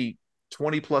give me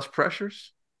 20 plus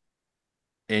pressures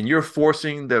and you're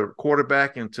forcing the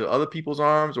quarterback into other people's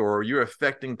arms, or you're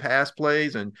affecting pass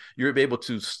plays and you're able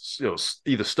to, you know,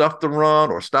 either stuff the run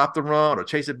or stop the run or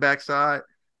chase it backside,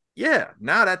 yeah,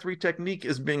 now that 3 technique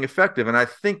is being effective. And I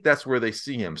think that's where they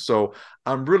see him. So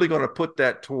I'm really going to put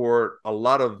that toward a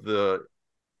lot of the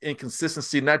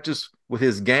inconsistency, not just with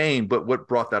his game, but what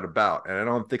brought that about. And I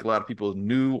don't think a lot of people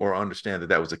knew or understand that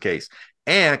that was the case.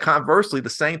 And conversely, the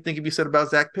same thing can be said about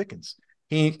Zach Pickens.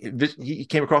 He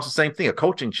came across the same thing, a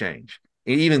coaching change.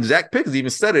 And even Zach Pickens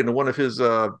even said it in one of his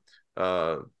either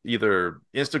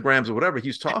Instagrams or whatever.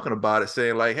 He's talking about it,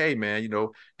 saying like, hey man, you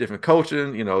know, different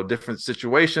coaching, you know, different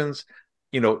situations.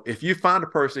 You know, if you find a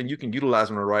person, you can utilize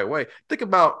them the right way. Think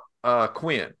about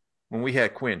Quinn, when we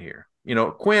had Quinn here. You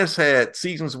know, Quinn's had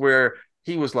seasons where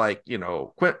he was like, you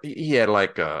know, he had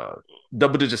like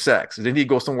double-digit sacks, and then he'd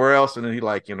go somewhere else, and then he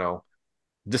like, you know,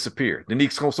 disappeared. Then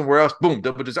he'd go somewhere else, boom,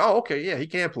 double-digit. Oh, okay, yeah, he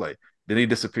can play. Then he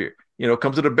disappeared. You know,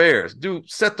 comes to the Bears, dude,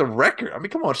 set the record. I mean,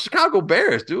 come on, Chicago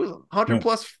Bears, dude,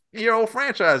 100-plus-year-old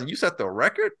franchise, and you set the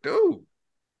record, dude.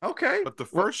 Okay, but the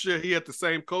first year he had the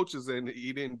same coaches, and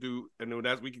he didn't do. And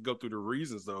that's, we could go through the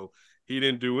reasons though. He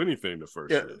didn't do anything the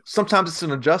first year. Sometimes it's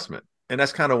an adjustment, and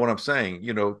that's kind of what I'm saying.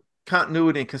 You know,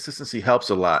 continuity and consistency helps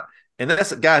a lot. And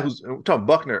that's a guy who's, we're talking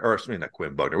Buckner, or I mean, not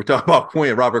Quinn Buckner. We're talking about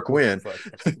Robert Quinn.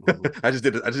 I just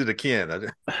did a Ken. I'm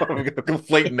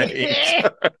conflating names.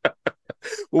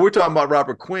 Well, we're talking about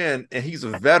Robert Quinn, and he's a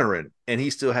veteran, and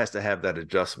he still has to have that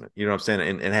adjustment, you know what I'm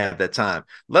saying, and have that time,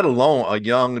 let alone a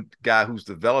young guy who's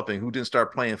developing, who didn't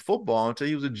start playing football until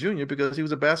he was a junior because he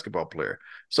was a basketball player.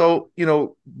 So, you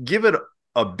know, give it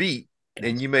a beat,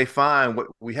 and you may find what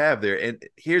we have there. And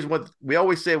here's what we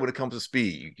always say when it comes to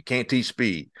speed: you can't teach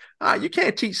speed. You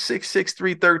can't teach 6'6",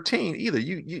 313 either.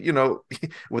 You know,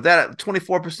 with that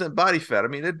 24% body fat, I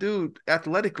mean, that dude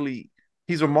athletically,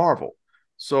 he's a marvel.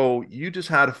 So you just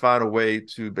had to find a way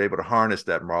to be able to harness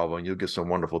that marvel, and you'll get some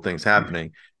wonderful things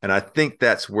happening. And I think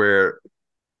that's where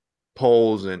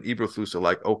Poles and Eberflus are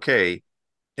like, okay.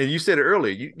 And you said it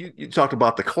earlier. You talked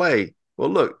about the clay. Well,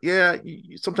 look, yeah,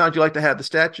 sometimes you like to have the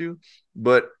statue,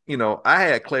 but I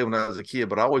had clay when I was a kid,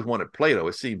 but I always wanted Play-Doh.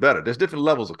 It seemed better. There's different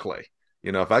levels of clay.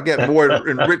 If I get more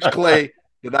enriched clay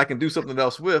that I can do something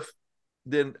else with,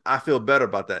 then I feel better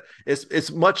about that.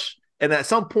 It's much, and at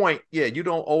some point, yeah, you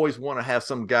don't always want to have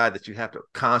some guy that you have to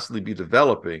constantly be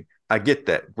developing. I get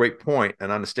that. Great point,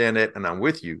 and I understand that, and I'm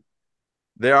with you.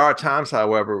 There are times,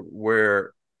 however,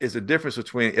 where it's a difference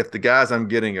between if the guys I'm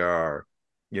getting are,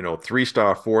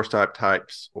 3-star, 4-star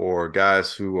types, or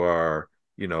guys who are,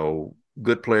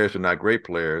 good players but not great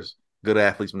players, good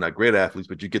athletes but not great athletes,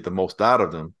 but you get the most out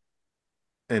of them.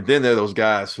 And then there are those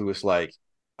guys who it's like,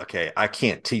 okay, I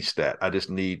can't teach that. I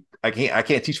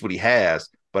can't teach what he has,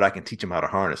 but I can teach him how to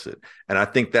harness it. And I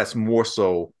think that's more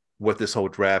so what this whole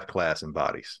draft class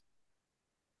embodies.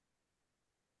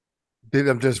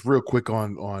 I'm just real quick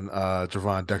on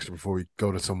Javon Dexter before we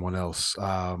go to someone else.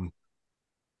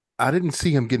 I didn't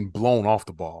see him getting blown off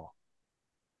the ball.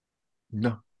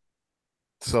 No.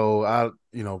 So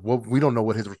we don't know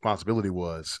what his responsibility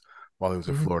was while he was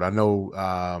in Florida. I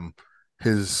know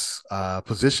his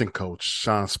position coach,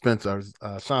 Sean Spencer,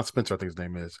 I think his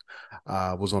name is,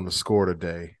 was on the score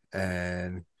today,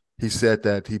 and he said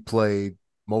that he played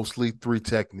mostly 3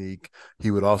 technique.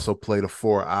 He would also play the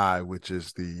 4-eye, which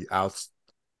is the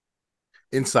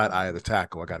inside eye of the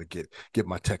tackle. I got to get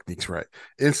my techniques right.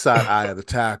 Inside eye of the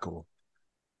tackle.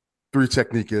 3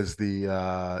 technique is the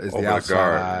outside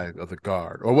eye of the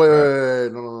guard. Oh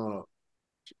wait, no.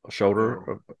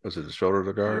 Shoulder? Was it the shoulder of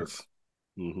the guard? Yes.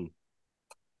 Mm-hmm.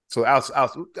 So out.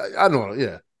 I know.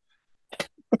 Yeah,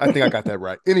 I think I got that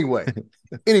right. Anyway,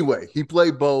 he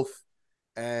played both,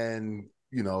 and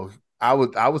I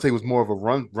would say it was more of a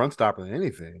run stopper than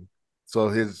anything. So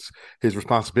his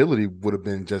responsibility would have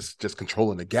been just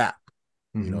controlling the gap,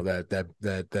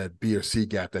 that B or C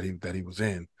gap that he was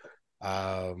in.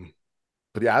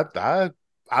 But yeah,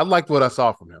 I liked what I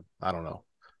saw from him. I don't know.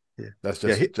 Yeah, that's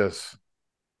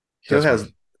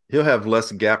he'll have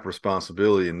less gap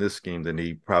responsibility in this scheme than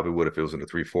he probably would if it was in a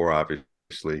 3-4,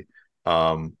 obviously.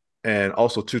 And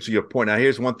also to your point. Now,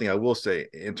 here's one thing I will say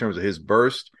in terms of his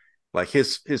burst, like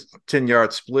his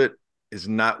 10-yard split is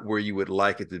not where you would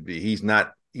like it to be. He's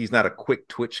not a quick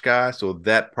twitch guy, so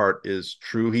that part is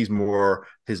true. He's more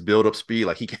his build up speed.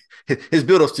 Like his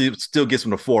build up still gets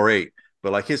him to 4.8.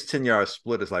 But like his 10-yard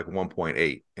split is like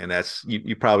 1.8. And that's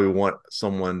you probably want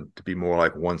someone to be more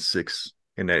like 1.6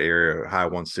 in that area, high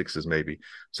 1.6s maybe.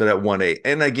 So that 1.8.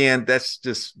 And again, that's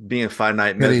just being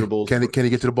finite measurables. Can he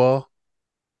get to the ball?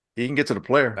 He can get to the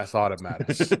player. That's all that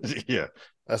matters. Yeah.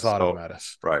 That's all that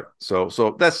matters. Right. So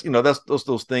that's that's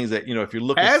those things that if you're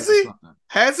looking has he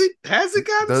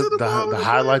gotten to the ball?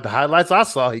 The highlights I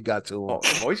saw he got to him.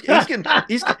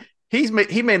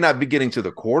 He may not be getting to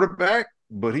the quarterback,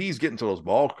 but he's getting to those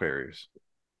ball carriers.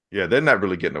 Yeah, they're not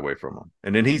really getting away from him.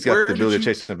 And then he's got the ability to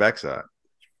chase the backside.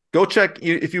 Go check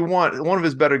if you want. One of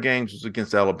his better games was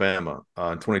against Alabama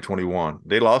in 2021.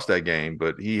 They lost that game,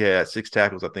 but he had 6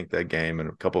 tackles, I think, that game, and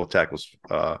a couple of tackles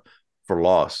for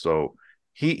loss. So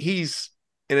he's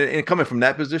and coming from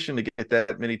that position to get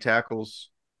that many tackles,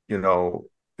 in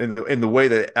the way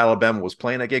that Alabama was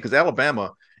playing that game, because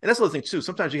Alabama, and that's the other thing too.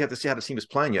 Sometimes you have to see how the team is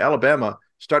playing you. Alabama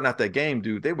starting out that game,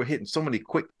 dude, they were hitting so many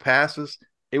quick passes.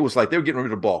 It was like they were getting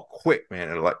rid of the ball quick,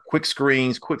 man. Like quick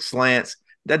screens, quick slants.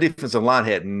 That defensive line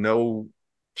had no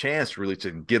chance really to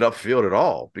get upfield at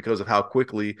all because of how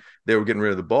quickly they were getting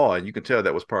rid of the ball. And you can tell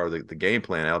that was part of the game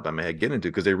plan Alabama had getting into,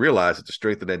 because they realized that the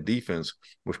strength of that defense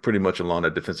was pretty much along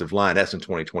that defensive line. That's in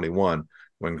 2021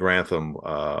 when Grantham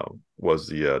was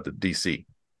the DC.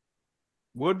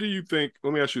 What do you think?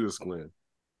 Let me ask you this, Glenn.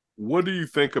 What do you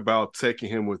think about taking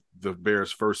him with the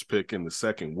Bears' first pick in the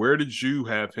second? Where did you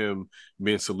have him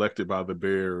being selected by the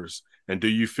Bears? And do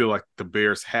you feel like the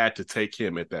Bears had to take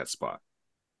him at that spot?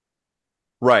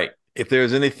 Right. If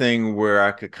there's anything where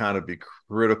I could kind of be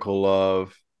critical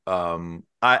of,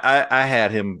 I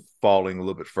had him falling a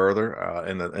little bit further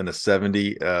in the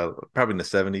 70, probably in the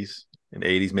 70s and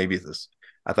 80s, maybe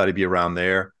I thought he'd be around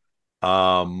there.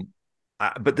 But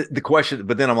the question,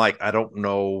 but then I'm like, I don't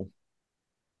know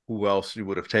who else you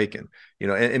would have taken,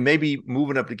 and maybe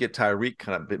moving up to get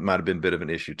Tyreek might have been a bit of an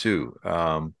issue too.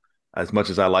 As much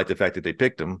as I like the fact that they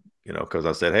picked him, because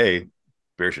I said, hey,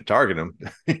 Bears should target him,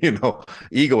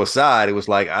 ego aside, it was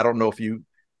like, I don't know if you,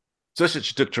 especially if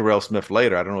you took Terrell Smith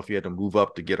later, I don't know if you had to move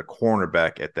up to get a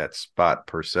cornerback at that spot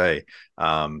per se.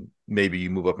 Maybe you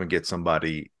move up and get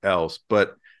somebody else,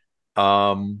 but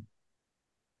I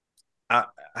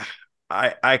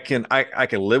can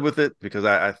live with it because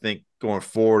I think going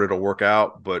forward it'll work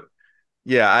out. But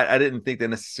yeah, I didn't think they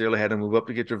necessarily had to move up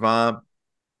to get Javon.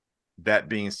 that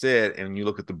being said, and you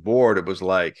look at the board, it was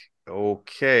like,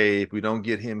 okay, if we don't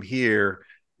get him here,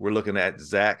 we're looking at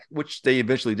Zach, which they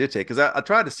eventually did take. Because I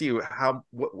tried to see what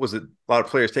was it a lot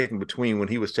of players taking between when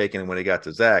he was taken and when they got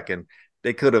to Zach, and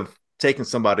they could have taken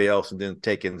somebody else and then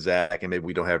taken Zach, and maybe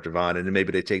we don't have Devon, and then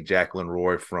maybe they take Jacqueline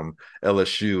Roy from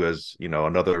LSU as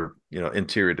another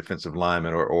interior defensive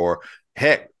lineman, or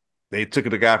heck, they took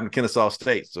a guy from Kennesaw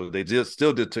State, so they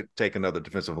still did take another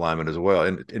defensive lineman as well,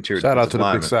 interior Shout out defensive to the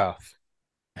lineman. Big South.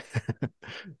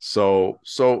 So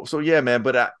yeah, man.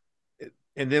 But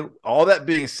and then all that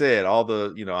being said, all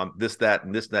the this, that,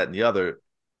 and this, that, and the other.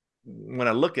 When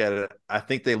I look at it, I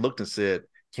think they looked and said,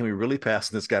 "Can we really pass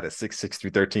this guy at 6'6",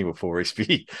 313 with full race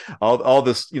speed? All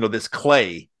this, this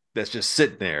clay that's just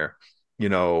sitting there,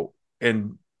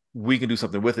 and we can do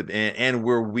something with it. And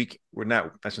we're weak. We're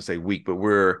not. I shouldn't say weak, but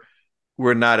we're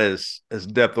not as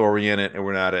depth oriented, and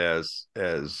we're not as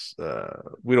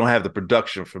we don't have the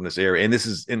production from this area. And this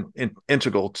is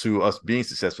integral to us being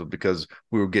successful because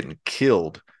we were getting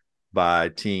killed by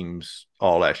teams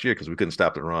all last year because we couldn't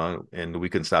stop the run and we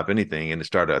couldn't stop anything. And it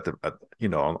started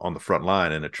on the front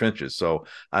line in the trenches. So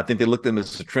I think they looked at him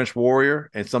as a trench warrior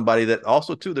and somebody that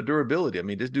also too the durability. I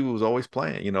mean, this dude was always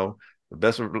playing. The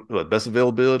best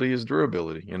availability is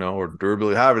durability. Or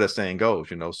durability, however that saying goes.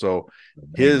 So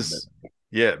his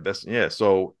best.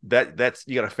 So that's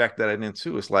you got to factor that in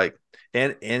too. It's like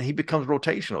and he becomes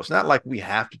rotational. It's not like we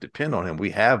have to depend on him. We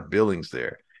have Billings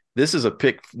there. This is a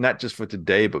pick not just for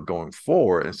today, but going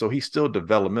forward. And so he's still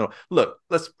developmental. Look,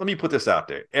 let me put this out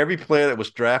there. Every player that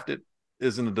was drafted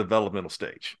is in the developmental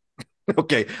stage.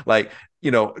 Okay. Like,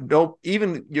 don't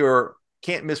even your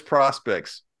can't miss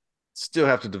prospects still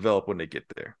have to develop when they get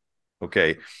there.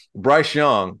 Okay. Bryce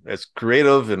Young, as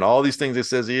creative and all these things it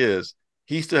says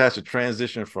he still has to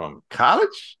transition from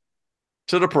college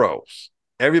to the pros.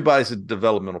 Everybody's a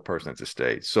developmental person at this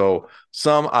stage. So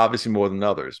some obviously more than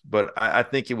others, but I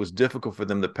think it was difficult for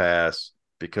them to pass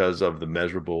because of the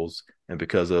measurables and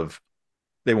because of,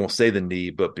 they won't say the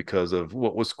need, but because of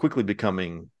what was quickly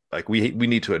becoming like, we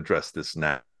need to address this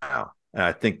now. And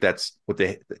I think that's what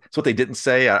they didn't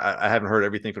say. I haven't heard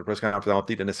everything from the press conference. I don't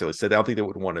think they necessarily said that. I don't think they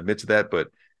would want to admit to that, but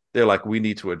they're like, we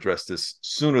need to address this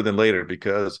sooner than later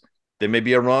because there may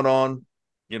be a run on,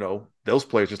 those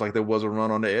players just like there was a run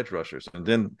on the edge rushers. And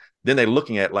then they're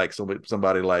looking at like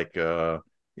somebody like,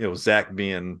 Zach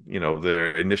being,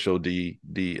 their initial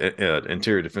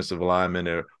interior defensive lineman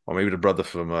or maybe the brother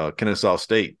from Kennesaw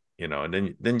State,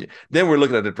 and then we're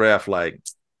looking at the draft like,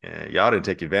 y'all didn't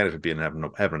take advantage of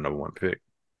having a number one pick.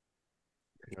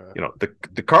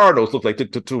 The Cardinals look like they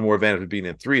took two more advantage of being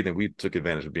in 3 than we took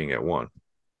advantage of being at 1.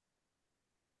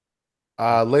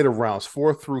 Later rounds,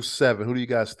 4 through 7, who do you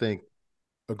guys think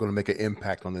are going to make an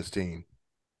impact on this team?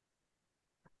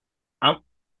 I'm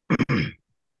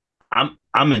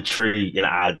intrigued, and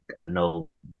I know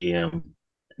Jim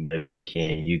and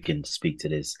Ken, you can speak to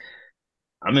this.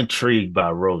 I'm intrigued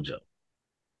by Rojo.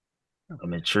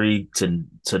 I'm intrigued to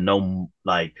know,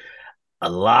 like, a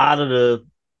lot of the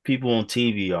people on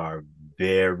TV are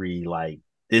very like,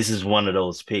 this is one of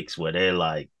those picks where they're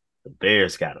like, the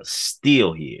Bears got a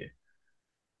steal here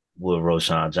with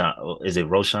Roshan John. Is it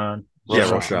Roshan?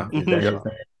 Yeah, Roshan. Is that his name?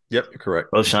 Yep, correct.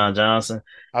 Roshan Johnson.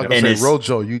 I was going to say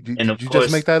Rojo. You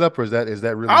just make that up, or is that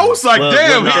really? I was like,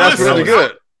 damn, that's really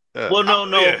good. Well,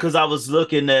 no, because I was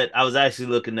actually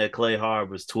looking at Clay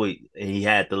Harbor's tweet, and he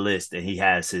had the list, and he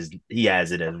has it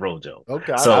as Rojo.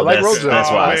 Okay, so I like Rojo. That's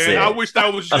why I said. I wish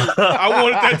that was you. I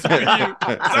wanted that to be you.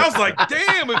 So I was like,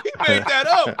 damn, if he made that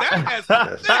up, that has.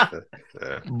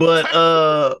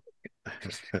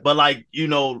 But like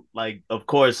like of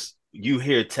course you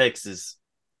hear Texas,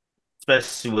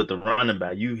 especially with the running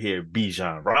back, you hear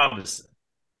Bijan Robinson.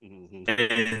 Mm-hmm.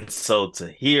 And so to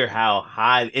hear how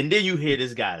high, and then you hear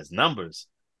this guy's numbers,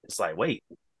 it's like, wait,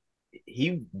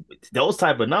 those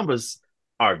type of numbers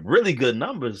are really good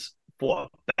numbers for a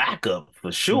backup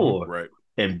for sure. Right.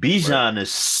 And Bijan is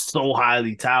so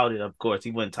highly touted. Of course,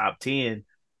 he went top 10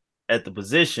 at the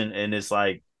position, and it's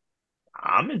like,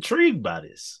 I'm intrigued by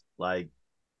this. Like,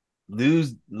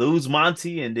 lose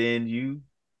Monty, and then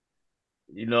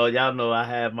y'all know I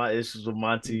have my issues with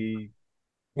Monty.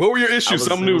 What were your issues?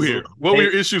 I'm new here. What were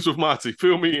your issues with Monty?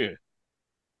 Fill me in.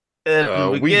 At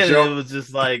the beginning, it was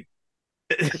just like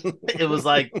it was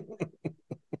like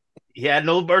he had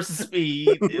no burst of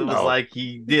speed. It was like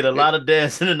he did a lot of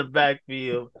dancing in the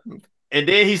backfield, and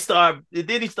then he started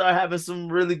having some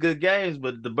really good games,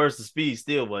 but the burst of speed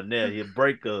still wasn't there. He'd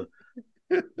break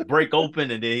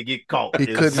open, and then he'd get caught. He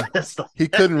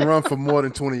couldn't run for more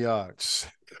than 20 yards.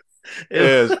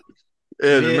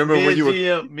 Remember when you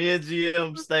were me and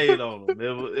GM stayed on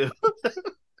him.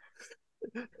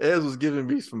 Ez was giving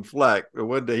me some flack.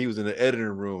 One day he was in the editing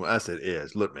room. I said,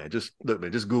 Ez, look, man, just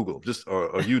Google him,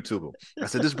 or YouTube him. I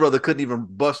said, this brother couldn't even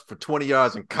bust for 20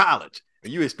 yards in college.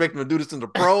 And you expect him to do this in the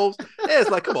pros? Ez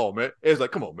like, come on, man. Ez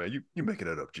like, come on, man. You making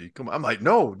that up, G. Come on. I'm like,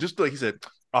 no, just like he said,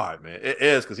 all right, man.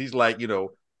 Ez, because he's like, I'm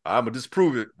gonna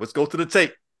disprove it. Let's go to the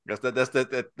tape. That's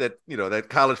that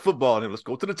college football in him. Let's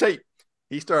go to the tape.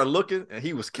 He started looking and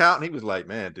he was counting. He was like,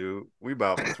 man, dude, we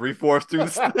about 3/4 through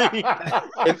this thing.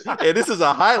 and this is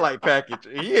a highlight package.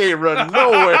 He ain't running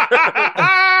nowhere.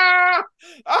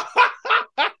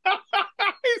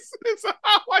 It's a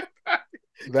highlight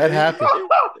package. That happened.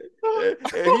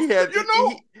 And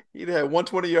he had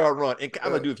 120-yard run. And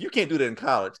I'm like, dude, if you can't do that in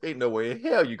college, ain't no way in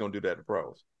hell you're going to do that in the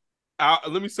pros.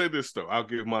 Let me say this, though. I'll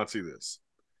give Monty this.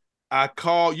 I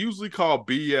usually call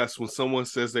BS when someone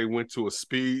says they went to a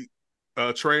speed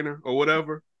trainer or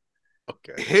whatever.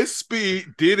 Okay. His speed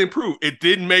did improve. It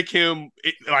didn't make him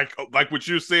like what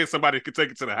you're saying. Somebody could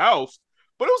take it to the house,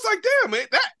 but it was like, damn, man,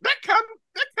 that kind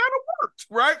of worked,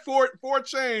 right, for a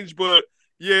change. But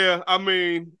yeah, I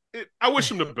mean, I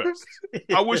wish him the best.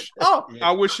 I wish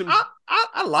him.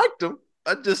 I liked him.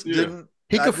 I just didn't.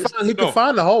 He could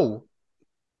find the hole.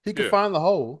 He could find the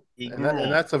hole, and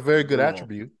that's a very good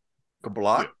attribute. Could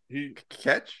block,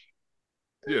 catch.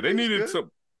 Yeah, they needed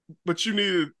some. But you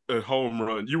needed a home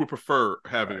run. You would prefer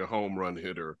having a home run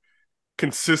hitter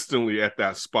consistently at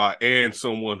that spot and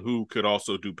someone who could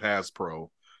also do pass pro.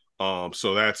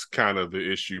 So that's kind of the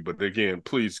issue. But again,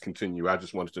 please continue. I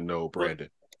just wanted to know, Brandon.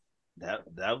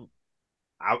 I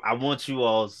want you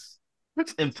all's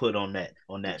input on that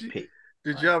pick.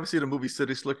 Did you ever see the movie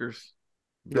City Slickers?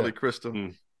 Billy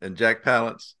Crystal and Jack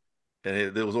Palance, and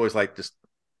it was always like this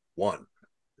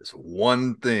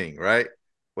one thing, right?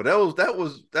 Well, that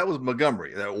was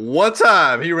Montgomery. That one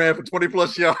time he ran for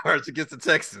 20+ yards against the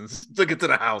Texans, took it to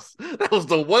the house. That was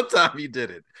the one time he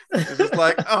did it. It's just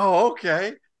like, oh,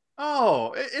 okay.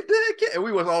 Oh, it did. And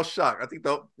we was all shocked. I think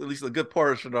at least a good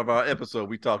portion of our episode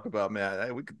we talked about,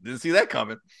 man, we didn't see that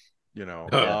coming,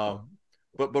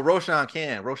 But Roshan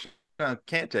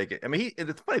can't take it. I mean,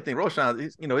 the funny thing, Roshan,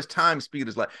 his time speed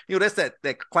is like, that's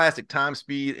that classic time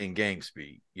speed and game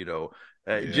speed,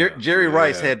 Jerry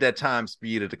Rice had that time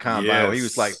speed at the combine. Yes. He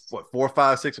was like, what,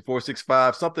 4.56 or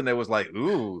 4.65, something that was like,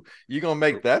 ooh, you gonna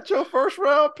make that your first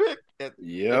round pick at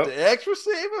the X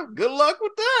receiver? Good luck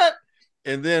with that.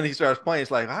 And then he starts playing.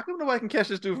 It's like, how come nobody can catch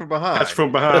this dude from behind? Catch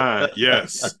from behind,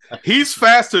 yes. He's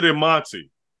faster than Monty.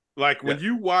 Like when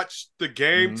you watch the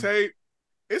game tape,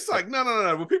 it's like,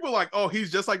 no. When people are like, oh,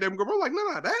 he's just like David Montgomery, I'm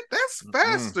like, no, that's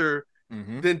faster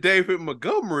than David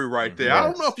Montgomery right there. Yes. I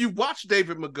don't know if you watch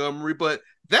David Montgomery, but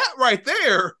that right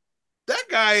there, that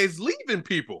guy is leaving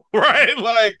people, right?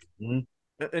 Like,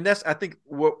 and that's, I think,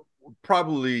 what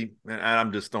probably, and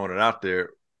I'm just throwing it out there,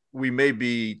 we may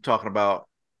be talking about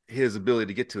his ability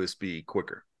to get to his speed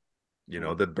quicker,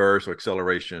 the burst or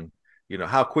acceleration,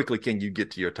 how quickly can you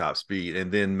get to your top speed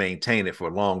and then maintain it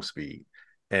for long speed?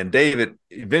 And David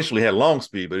eventually had long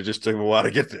speed, but it just took him a while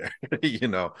to get there,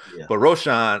 But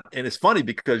Roshan, and it's funny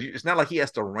because it's not like he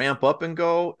has to ramp up and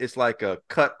go. It's like a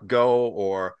cut, go,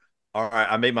 or all right,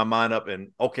 I made my mind up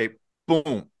and okay,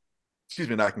 boom,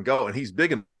 and I can go. And he's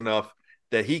big enough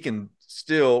that he can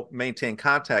still maintain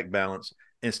contact balance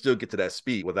and still get to that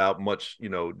speed without much,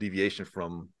 deviation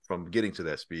from getting to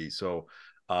that speed. So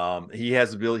he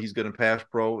has the ability. He's good in pass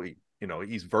pro.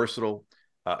 He's versatile.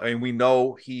 And we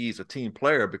know he's a team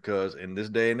player because in this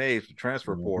day and age, the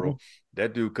transfer portal,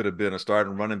 that dude could have been a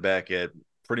starting running back at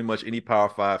pretty much any Power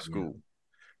 5 school,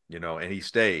 and he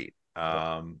stayed.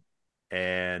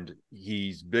 And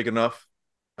he's big enough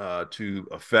to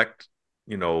affect,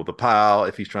 the pile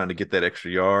if he's trying to get that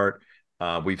extra yard.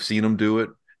 We've seen him do it.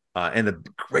 And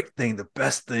the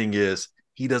best thing is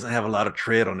he doesn't have a lot of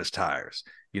tread on his tires.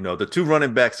 The two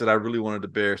running backs that I really wanted the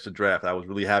Bears to draft, I was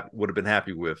really would have been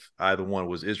happy with. Either one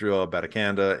was Israel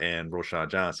Abadakanda and Roshan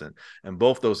Johnson. And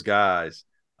both those guys,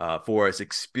 for his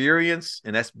experience,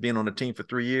 and that's been on the team for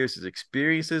 3 years, his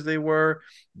experiences they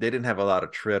didn't have a lot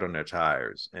of tread on their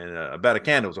tires. And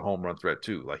Abadakanda was a home run threat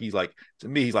too. To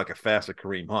me, he's like a faster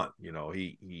Kareem Hunt.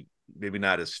 He maybe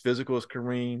not as physical as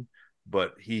Kareem,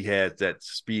 but he has that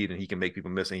speed and he can make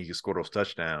people miss and he can score those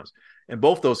touchdowns. And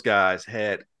both those guys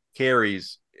had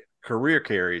career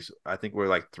carries, I think were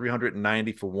like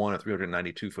 390 for one or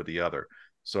 392 for the other.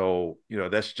 So,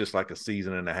 that's just like a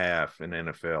season and a half in the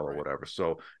NFL or whatever.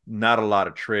 So not a lot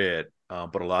of tread,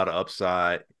 but a lot of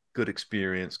upside, good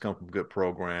experience, come from good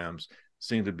programs,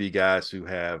 seem to be guys who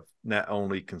have not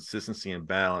only consistency and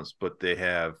balance, but they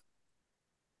have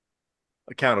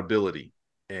accountability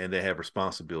and they have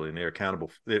responsibility, and they're accountable.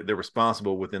 They're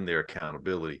responsible within their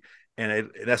accountability.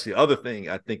 And that's the other thing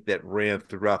I think that ran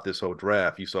throughout this whole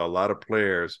draft. You saw a lot of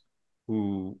players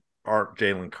who aren't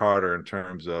Jalen Carter in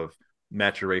terms of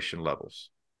maturation levels.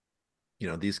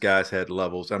 These guys had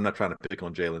levels. I'm not trying to pick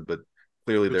on Jalen, but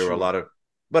clearly there were a lot of.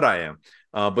 But I am.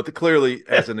 But clearly,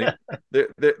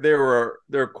 there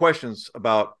were questions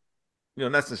about,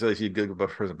 not necessarily is he a good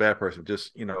person, bad person,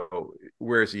 just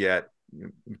where is he at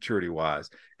maturity wise?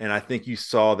 And I think you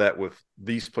saw that with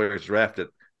these players drafted.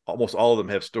 Almost all of them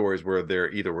have stories where they're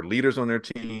either were leaders on their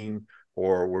team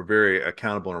or were very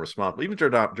accountable and responsible. Even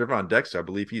Jervon Dexter, I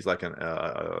believe he's like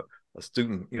a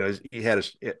student. He had a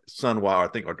son while, I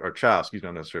think, or child. Excuse me,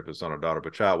 I'm not sure if it's son or daughter,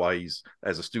 but child while he's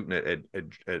as a student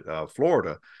at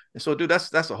Florida. And so, dude,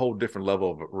 that's a whole different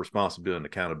level of responsibility and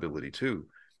accountability too.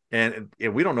 And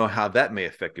we don't know how that may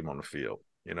affect him on the field.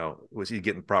 Was he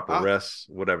getting proper rest,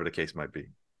 whatever the case might be?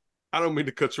 I don't mean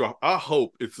to cut you off. I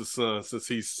hope it's a son since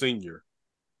he's senior.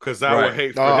 Because I would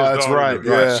hate for his that's daughter.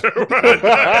 Right.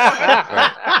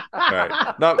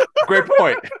 Right. No, great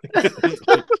point.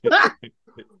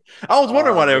 I was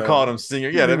wondering why they were calling him senior.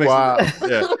 Yeah, that makes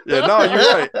sense. Yeah. No,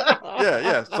 you're right.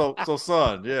 Yeah. So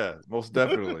son, yeah, most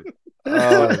definitely.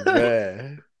 Oh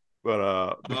man.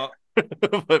 But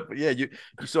but yeah, you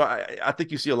so I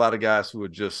think you see a lot of guys who are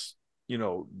just,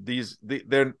 they're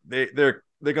going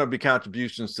to be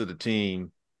contributions to the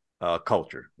team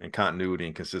culture and continuity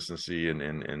and consistency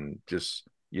and just,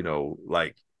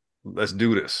 like, let's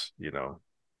do this, All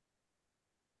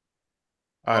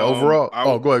right, overall.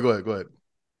 Go ahead.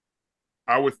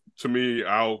 I'll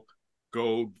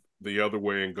go the other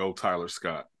way and go Tyler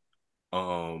Scott.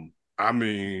 I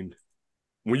mean,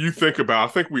 when you think about,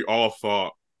 I think we all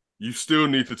thought you still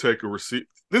need to take a receiver.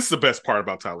 This is the best part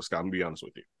about Tyler Scott, I'm going to be honest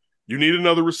with you. You need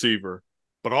another receiver,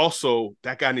 but also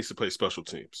that guy needs to play special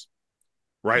teams.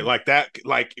 Right?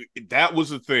 Mm-hmm. That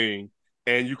was a thing.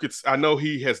 And I know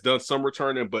he has done some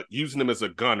returning, but using him as a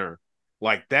gunner,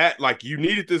 like that, like you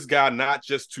needed this guy not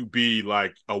just to be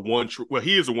like a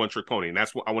he is a one-trick pony, and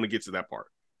that's what I want to get to that part.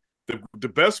 The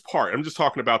best part, I'm just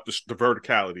talking about the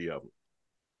verticality of him.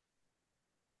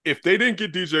 If they didn't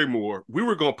get DJ Moore, we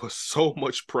were going to put so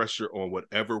much pressure on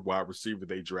whatever wide receiver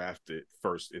they drafted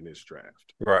first in this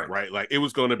draft. Right? Like it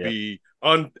was going to be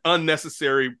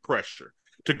unnecessary pressure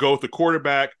to go with the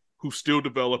quarterback who's still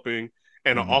developing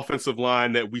and an offensive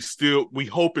line that we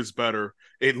hope is better.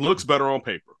 It looks better on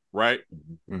paper, right?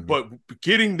 Mm-hmm. But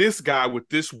getting this guy with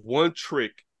this one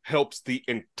trick helps the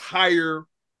entire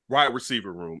wide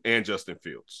receiver room and Justin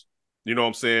Fields. You know what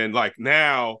I'm saying? Like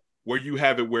now where you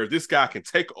have it where this guy can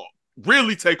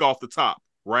really take off the top,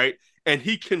 right? And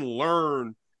he can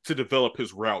learn to develop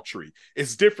his route tree.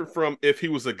 It's different from if he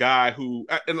was a guy who,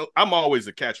 and I'm always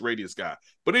a catch radius guy,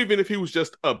 but even if he was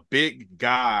just a big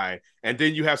guy and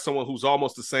then you have someone who's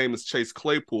almost the same as Chase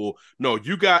Claypool, no,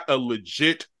 you got a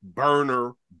legit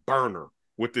burner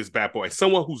with this bad boy,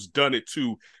 someone who's done it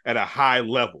too at a high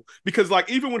level. Because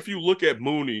like, even if you look at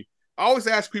Mooney, I always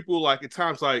ask people like at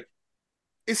times like,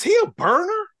 is he a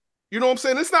burner? You know what I'm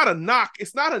saying? It's not a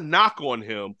knock on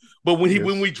him, but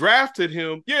when we drafted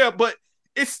him, but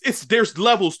there's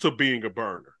levels to being a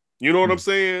burner. You know what I'm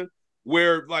saying?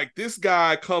 Where like this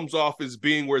guy comes off as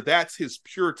being where that's his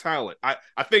pure talent. I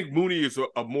think Mooney is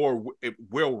a more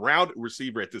well-rounded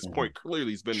receiver at this point.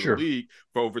 Clearly, he's been in the league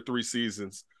for over 3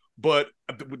 seasons. But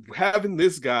having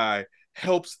this guy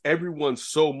helps everyone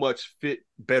so much fit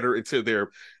better into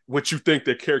what you think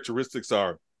their characteristics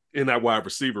are in that wide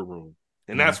receiver room.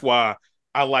 And that's why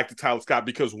I like the Tyler Scott,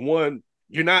 because one,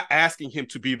 you're not asking him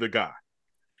to be the guy.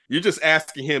 You're just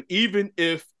asking him, even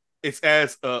if it's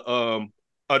as a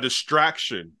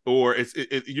distraction or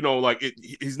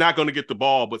he's not going to get the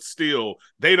ball, but still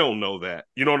they don't know that.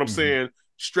 You know what I'm saying?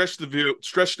 Stretch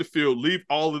the field, leave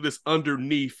all of this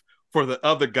underneath for the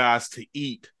other guys to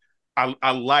eat.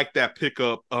 I like that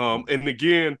pickup. And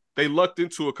again, they lucked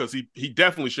into it because he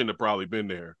definitely shouldn't have probably been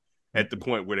there at the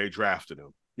point where they drafted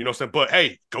him. You know what I'm saying? But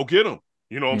hey, go get him.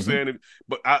 You know what I'm saying?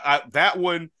 But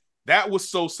that was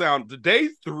so sound. The day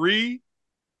 3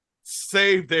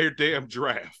 saved their damn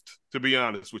draft, to be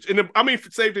honest with you. And I mean,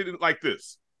 saved it like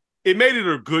this. It made it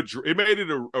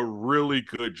a really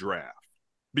good draft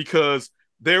because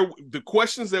the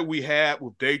questions that we had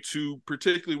with day 2,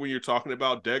 particularly when you're talking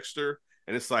about Dexter,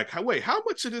 and it's like, wait, how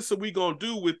much of this are we going to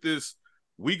do with this?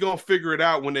 We going to figure it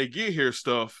out when they get here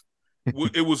stuff.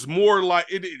 It was more like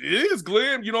it is,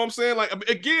 Glenn. You know what I'm saying? Like,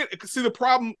 again, see the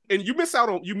problem, and you miss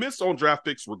on draft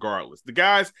picks regardless. The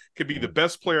guys can be the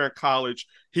best player in college.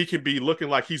 He can be looking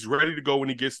like he's ready to go when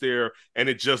he gets there, and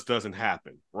it just doesn't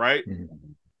happen, right?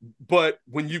 But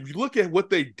when you look at what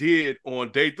they did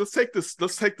on day, let's take the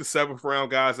 7th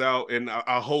round guys out, and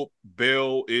I hope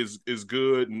Bell is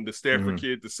good and the Stanford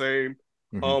kid the same.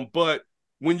 But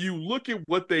when you look at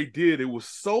what they did, it was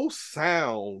so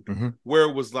sound where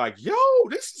it was like, yo,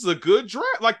 this is a good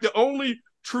draft. Like the only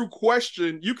true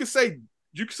question you could say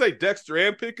Dexter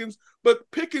and Pickens, but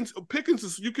Pickens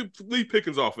is, you could leave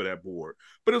Pickens off of that board.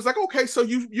 But it was like, okay, so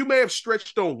you may have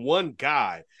stretched on one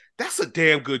guy. That's a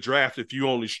damn good draft if you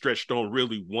only stretched on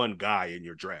really one guy in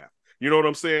your draft. You know what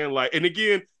I'm saying? Like, and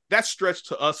again, that's stretched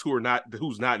to us who's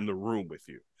not in the room with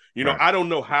you. You know, I don't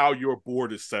know how your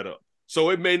board is set up.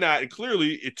 So it may not, and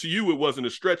clearly to you, it wasn't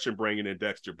a stretch in bringing in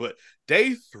Dexter, but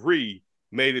day 3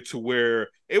 made it to where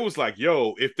it was like,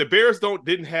 yo, if the Bears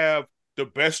didn't have the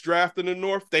best draft in the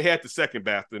North, they had the second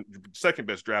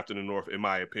best draft in the North, in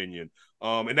my opinion.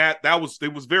 And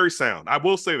it was very sound. I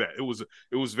will say that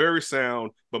it was very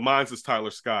sound. But mine's is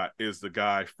Tyler Scott, is the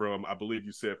guy from, I believe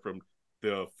you said, from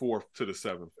the 4th to the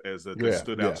 7th, as that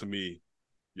stood out to me.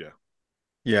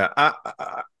 Yeah.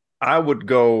 I would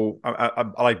go. I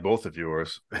like both of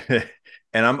yours,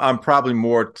 and I'm probably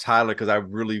more Tyler because I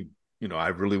really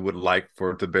would like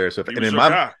for the Bears. And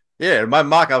in my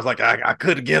mock, I was like, I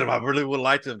couldn't get him. I really would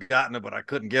like to have gotten him, but I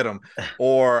couldn't get him,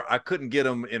 or I couldn't get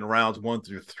him in rounds 1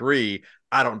 through 3.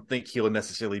 I don't think he'll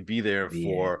necessarily be there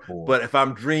but if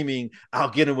I'm dreaming, I'll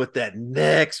get him with that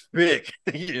next pick,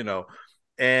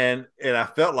 And I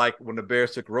felt like when the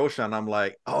Bears took Roschon, I'm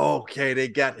like, okay, they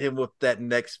got him with that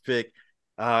next pick.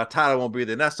 Tyler won't be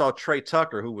there. And I saw Trey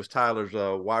Tucker, who was Tyler's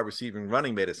wide receiving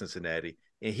running mate at Cincinnati,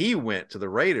 and he went to the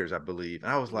Raiders, I believe.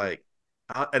 And I was like,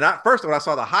 first when I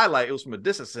saw the highlight, it was from a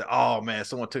distance. I said, "Oh man,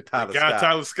 someone took Tyler Scott."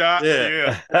 Tyler Scott,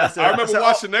 yeah. I remember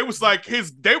watching. They was like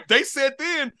they said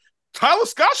then Tyler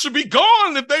Scott should be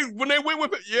gone when they went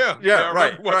with it. Yeah,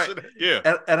 right.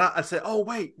 Yeah, and I said, "Oh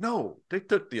wait, no, they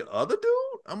took the other dude."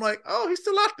 I'm like, "Oh, he's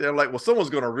still out there." I'm like, well,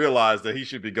 someone's going to realize that he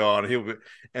should be gone.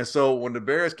 And so when the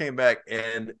Bears came back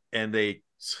and they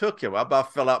took him, I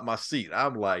about fell out my seat.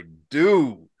 I'm like,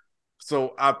 dude.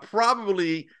 So I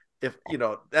probably, if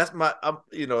that's my,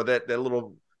 that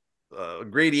little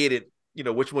gradiated,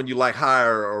 which one you like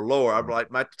higher or lower. I'm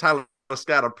like, my Tyler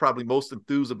Scott, I'm probably most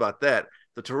enthused about that.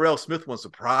 The Terrell Smith one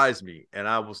surprised me, and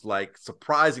I was like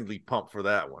surprisingly pumped for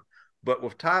that one. But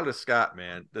with Tyler Scott,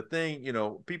 man, the thing,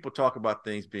 people talk about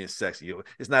things being sexy.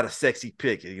 It's not a sexy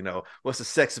pick. What's the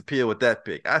sex appeal with that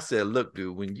pick? I said, look,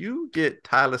 dude, when you get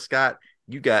Tyler Scott,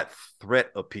 you got threat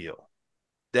appeal.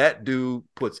 That dude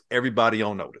puts everybody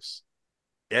on notice.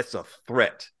 That's a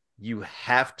threat. You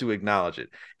have to acknowledge it.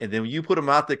 And then when you put him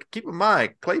out there, keep in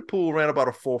mind, Claypool ran about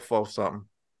a 4.4 something.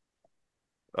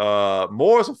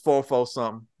 Moore's a 4.4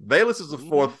 something. Bayless is a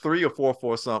 4.3 or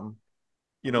 4.4 something.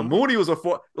 Mooney was a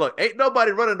 4. Look, ain't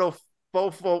nobody running no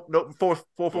 4.4, no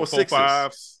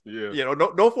 4.46s. Yeah.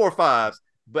 No 4.5s.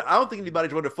 But I don't think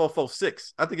anybody's running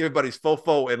 4.46. I think everybody's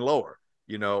 4.4 and lower.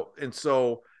 And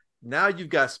so now you've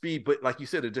got speed, but like you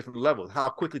said, at different levels. How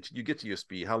quickly can you get to your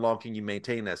speed? How long can you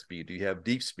maintain that speed? Do you have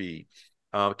deep speed?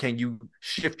 Can you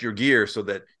shift your gear so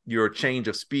that your change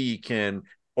of speed can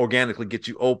organically get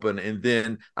you open, and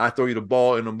then I throw you the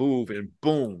ball in a move and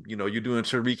boom, you're doing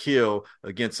Tyreek Hill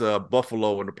against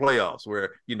Buffalo in the playoffs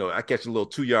where, I catch a little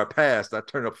 2-yard pass, I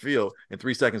turn up field in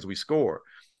 3 seconds, we score.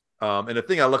 And the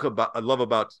thing I love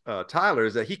about Tyler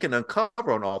is that he can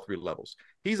uncover on all 3 levels.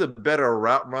 He's a better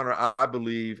route runner, I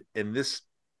believe, in this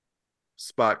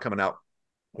spot coming out,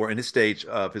 or in this stage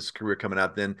of his career coming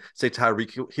out, than say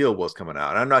Tyreek Hill was coming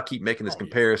out. And I'm not keep making this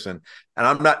comparison. And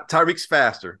I'm not, Tyreek's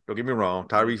faster. Don't get me wrong.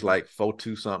 Tyreek's like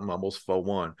 4.2 something, almost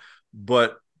 4.1.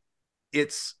 But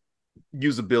it's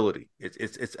usability.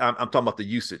 I'm talking about the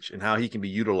usage and how he can be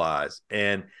utilized.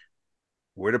 And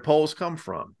where the polls come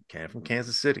from? Came from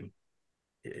Kansas City.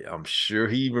 I'm sure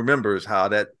he remembers how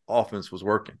that offense was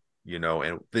working,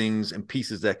 and things and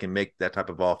pieces that can make that type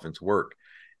of offense work.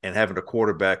 And having a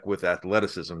quarterback with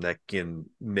athleticism that can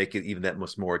make it even that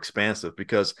much more expansive,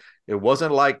 because it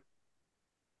wasn't like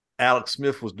Alex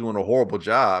Smith was doing a horrible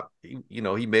job. He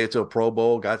made it to a Pro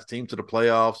Bowl, got the team to the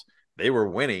playoffs. They were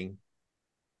winning,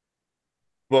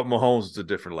 but Mahomes is a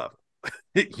different level,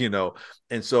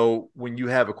 And so when you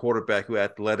have a quarterback who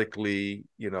athletically,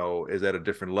 is at a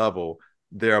different level,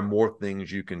 there are more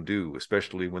things you can do,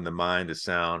 especially when the mind is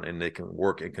sound and they can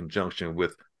work in conjunction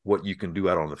with what you can do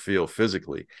out on the field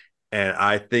physically. And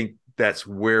I think that's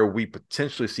where we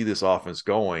potentially see this offense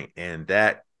going. And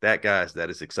that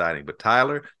is exciting. But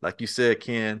Tyler, like you said,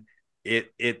 Ken,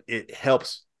 it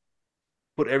helps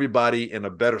put everybody in a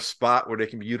better spot where they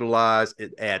can be utilized.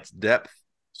 It adds depth.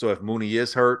 So if Mooney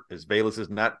is hurt, if Bayless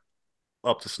is not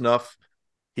up to snuff,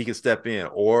 he can step in,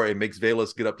 or it makes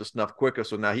Velas get up to snuff quicker,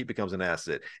 so now he becomes an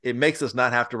asset. It makes us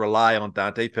not have to rely on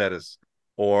Dante Pettis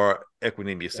or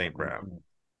Equinemius St. Brown.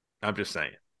 I'm just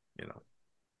saying, you know.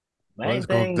 Well, Main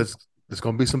thing, there's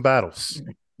going to be some battles.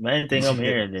 main thing I'm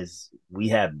hearing is we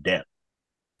have depth.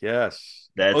 Yes.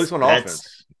 At That's least on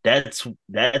offense.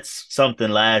 That's something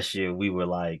last year we were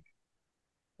like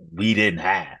we didn't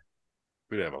have.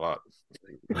 We'd have a lot.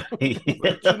 But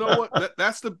you know what?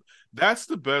 That's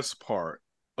the best part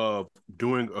of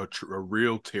doing a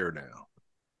real teardown.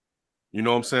 You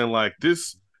know what I'm saying? Like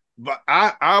this, but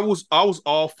I was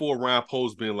all for Ryan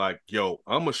Post being like, "Yo,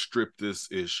 I'm gonna strip this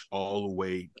ish all the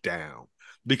way down,"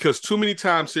 because too many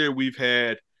times here we've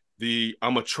had I'm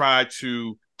gonna try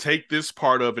to take this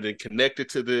part of it and connect it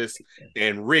to this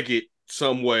and rig it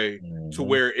some way to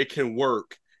where it can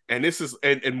work. And this is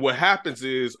and what happens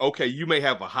is, okay, you may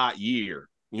have a hot year,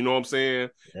 you know what I'm saying?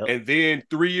 Yep. And then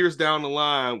 3 years down the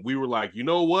line, we were like, you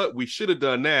know what? We should have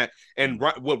done that. And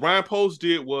what Ryan Post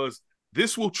did was,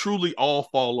 this will truly all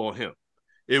fall on him.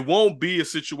 It won't be a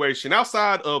situation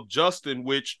outside of Justin,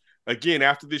 which, again,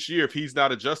 after this year, if he's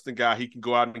not a Justin guy, he can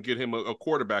go out and get him a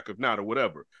quarterback, if not, or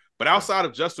whatever. But outside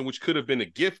of Justin, which could have been a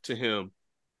gift to him,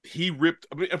 he ripped.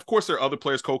 I mean, of course, there are other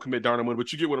players, Cole Kmet, Darnell Wright,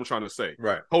 but you get what I'm trying to say.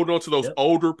 Right. Holding on to those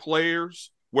older players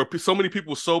where so many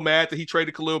people were so mad that he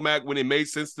traded Khalil Mack when it made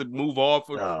sense to move off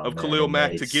of Khalil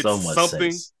Mack to get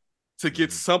something. To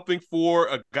get something for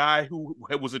a guy who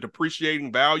was a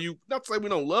depreciating value. Not to say we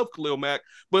don't love Khalil Mack,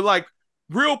 but like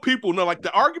real people know, like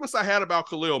the arguments I had about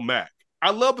Khalil Mack. I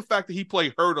love the fact that he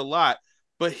played hurt a lot,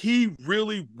 but he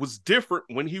really was different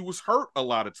when he was hurt a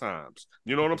lot of times.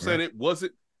 You know what I'm saying? It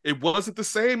wasn't the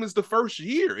same as the first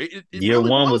year. Year really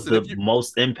one was wasn't. the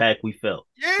most impact we felt.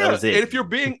 Yeah, that was it. And if you're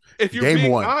being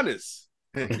honest,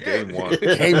 Game one.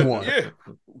 Yeah,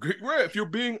 right. If you're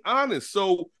being honest,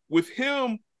 so with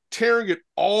him tearing it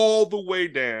all the way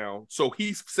down, so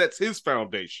he sets his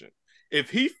foundation. If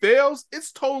he fails,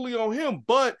 it's totally on him,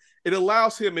 but it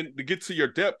allows him, and to get to your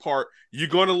depth part, you're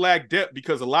going to lack depth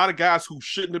because a lot of guys who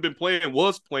shouldn't have been playing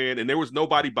was playing, and there was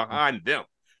nobody behind them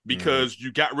because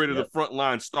you got rid of the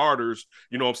frontline starters,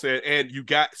 you know what I'm saying, and you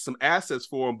got some assets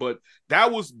for him. But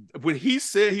that was when he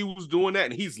said he was doing that,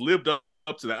 and he's lived up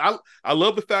to that. I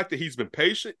love the fact that he's been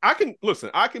patient. I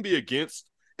can be against.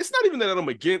 It's not even that I'm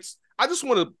against. I just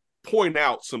want to point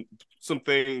out some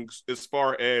things as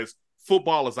far as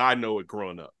football as I know it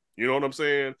growing up. You know what I'm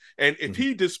saying? And if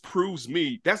he disproves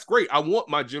me, that's great. I want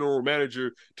my general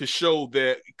manager to show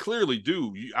that clearly,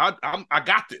 dude, I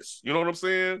got this. You know what I'm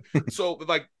saying? So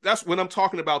like that's when I'm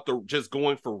talking about the just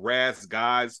going for Raz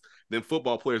guys than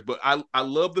football players. But I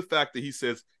love the fact that he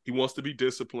says he wants to be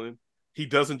disciplined. He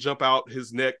doesn't jump out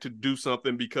his neck to do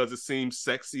something because it seems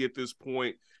sexy at this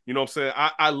point. You know what I'm saying?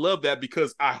 I love that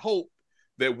because I hope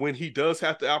that when he does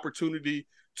have the opportunity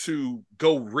to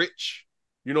go rich,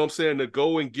 you know what I'm saying, to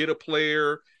go and get a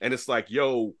player, and it's like,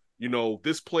 yo, you know,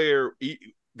 this player,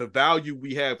 the value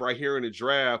we have right here in the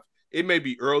draft, it may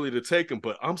be early to take him,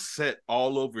 but I'm set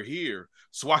all over here.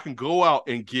 So I can go out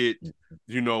and get,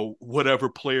 you know, whatever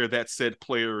player that said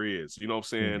player is. You know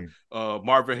what I'm saying?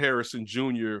 Marvin Harrison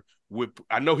Jr.,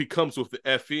 I know he comes with the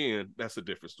FN. That's a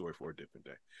different story for a different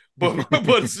day. But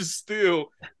but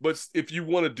if you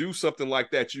want to do something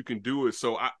like that, you can do it.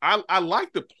 So I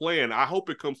like the plan. I hope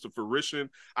it comes to fruition.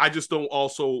 I just don't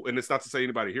also, and it's not to say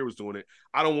anybody here was doing it,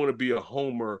 I don't want to be a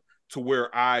homer to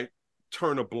where I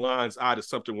turn a blind eye to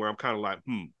something where I'm kind of like,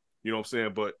 you know what I'm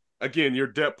saying? But again, your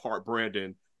depth part,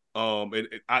 Brandon, and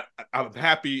I'm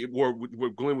happy, or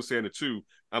what Glenn was saying it too,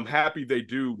 I'm happy they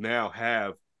do now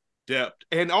have depth.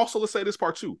 And also, let's say this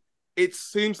part too, it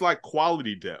seems like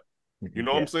quality depth. You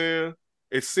know what I'm saying?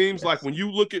 It seems like when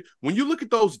you look at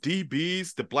those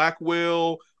DBs, the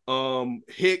Blackwell,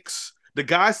 Hicks, the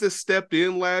guys that stepped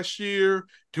in last year,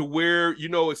 to where, you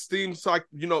know, it seems like,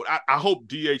 you know, I hope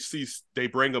DHC, they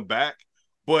bring them back,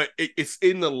 but it's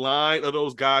in the line of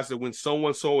those guys that when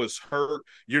so-and-so is hurt,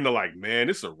 you're like, man,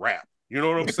 it's a wrap. You know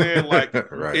what I'm saying? Like,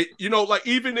 right. You know, like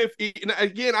even if,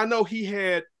 again, I know he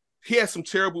had some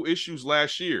terrible issues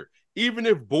last year. Even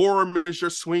if Borum is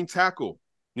your swing tackle,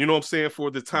 you know what I'm saying,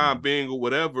 for the time being or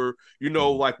whatever, you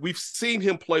know, like we've seen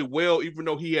him play well, even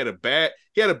though he had a bad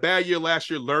year last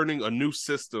year learning a new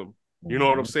system. You know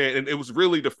what I'm saying? And it was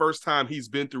really the first time he's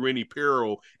been through any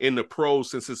peril in the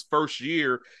pros since his first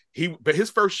year. But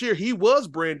his first year, he was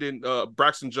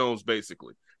Braxton Jones,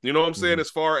 basically. You know what I'm saying?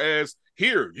 As far as,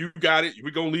 here, you got it,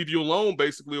 we're going to leave you alone,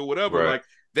 basically, or whatever. Right.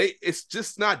 Like, it's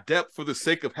just not depth for the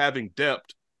sake of having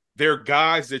depth. They're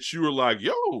guys that you were like,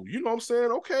 yo, you know what I'm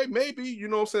saying? Okay, maybe, you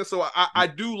know what I'm saying? So I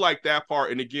do like that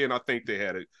part. And again, I think they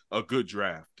had a good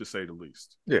draft, to say the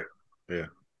least. Yeah. Yeah.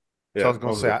 So I Yeah, was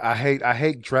gonna say I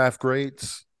hate draft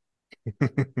grades,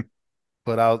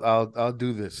 but I'll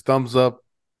do this. Thumbs up,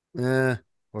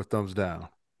 or thumbs down.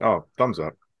 oh, thumbs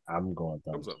up. I'm going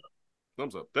Thumbs thumbs up. up.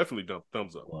 Thumbs up. Definitely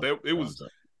thumbs up. Going It was. thumbs up.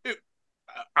 It,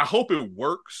 I hope it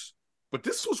works, but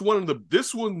this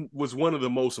one was one of the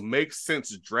most make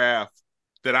sense draft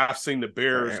that I've seen a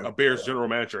Bears general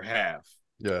manager have.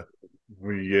 Yeah.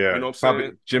 You Yeah, know what I'm probably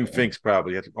saying? Jim Finks.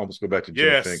 Probably you have to almost go back to Jim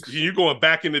Yes, Finks. you're going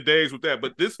back in the days with that,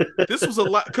 but this was a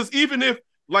lot because even if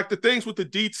like the things with the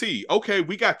DT, okay,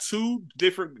 we got two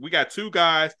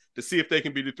guys to see if they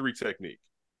can be the three technique,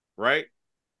 right?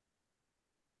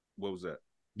 What was that?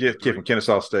 Yeah, kid from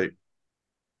Kennesaw State.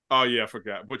 Oh yeah, I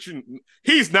forgot. But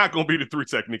he's not going to be the three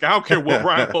technique. I don't care what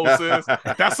Ryan Poe says.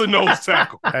 That's a nose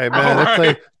tackle. Hey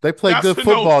man, they play That's good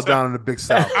football down in the Big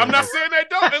South. I'm not saying they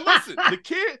don't. And listen,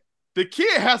 the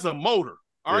kid has a motor.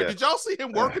 All right, Yeah. did y'all see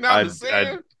him working out in the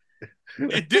sand?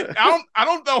 It did. I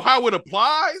don't know how it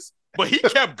applies, but he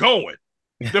kept going.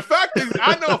 The fact is,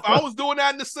 I know if I was doing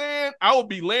that in the sand, I would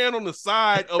be laying on the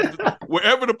side of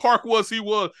wherever the park was. He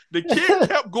was. The kid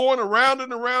kept going around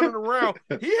and around and around.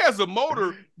 He has a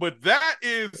motor, but that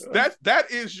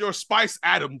is your Spice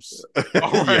Adams.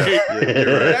 All right,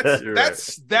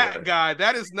 that's that guy.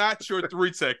 That is not your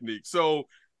three technique. So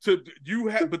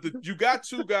you got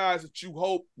two guys that you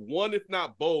hope one, if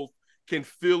not both, can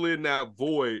fill in that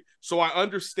void. So I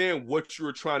understand what you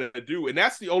were trying to do. And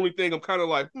that's the only thing I'm kind of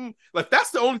like,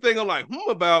 that's the only thing I'm like,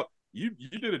 about. You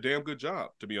did a damn good job,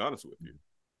 to be honest with you.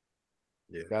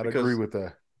 Yeah, gotta agree with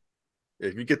that.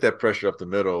 If you get that pressure up the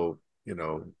middle,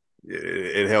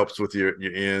 it helps with your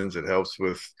ends. It helps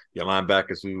with your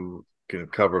linebackers who can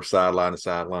cover sideline to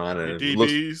sideline, and your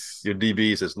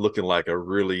DBs is looking like a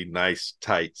really nice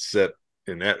tight set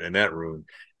in that room.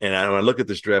 And when I look at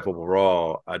this draft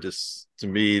overall, to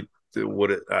me, if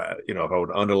I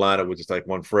would underline it with just like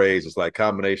one phrase, it's like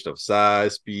combination of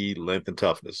size, speed, length, and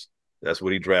toughness. That's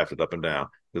what he drafted up and down.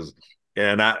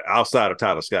 Outside of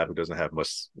Tyler Scott, who doesn't have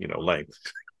much, length,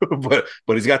 but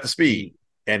he's got the speed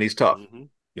and he's tough.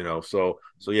 Mm-hmm. So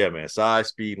yeah, man, size,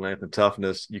 speed, length, and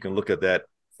toughness. You can look at that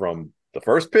from the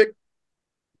first pick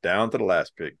down to the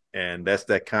last pick, and that's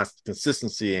that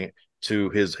consistency to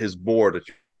his board that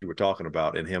you were talking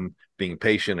about, and him being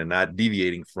patient and not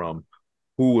deviating from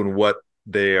who and what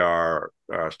they are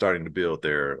starting to build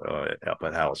there up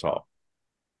at Hallis Hall.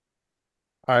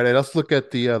 All right, let's look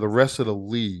at the rest of the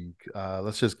league.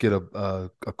 Let's just get a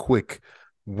quick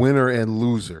winner and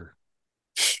loser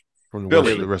from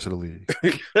the rest of the league.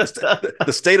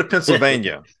 the state of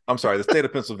Pennsylvania. I'm sorry, the state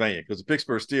of Pennsylvania, because the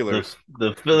Pittsburgh Steelers,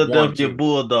 the Philadelphia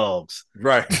Bulldogs,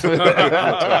 right?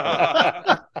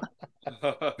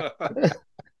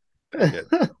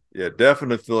 Yeah,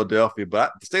 definitely Philadelphia,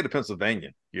 but the state of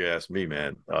Pennsylvania, you ask me,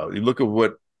 man. You look at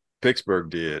what Pittsburgh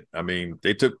did. I mean,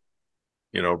 they took,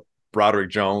 Broderick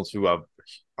Jones, who I'm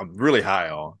really high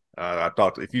on. I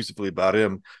talked effusively about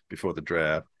him before the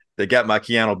draft. They got my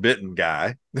Keanu Benton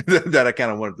guy that I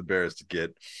kind of wanted the Bears to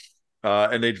get.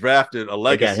 And they drafted a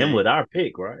legacy. They got him with our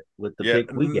pick, right? With the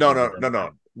pick we got.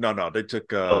 No. They took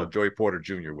Joey Porter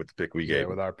Jr. with the pick we gave.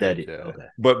 With our pick, Okay.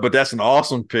 But that's an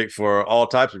awesome pick for all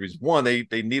types of reasons. One, they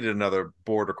needed another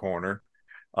border corner.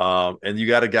 And you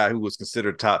got a guy who was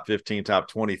considered top 15, top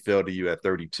 20, fell to you at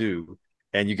 32.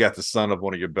 And you got the son of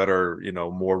one of your better,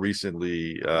 more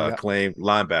recently acclaimed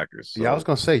linebackers. So. Yeah, I was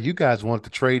going to say, you guys wanted to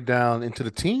trade down into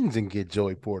the teens and get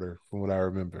Joey Porter, from what I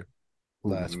remember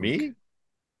last week.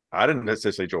 I didn't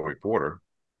necessarily say Joey Porter.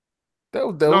 That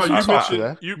was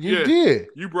that. You did.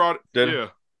 You brought it. Yeah.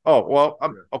 Oh, well,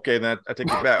 okay, then I take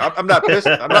it back. I'm not pissed.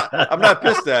 I'm not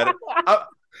pissed at it.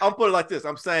 I'll put it like this.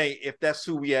 I'm saying if that's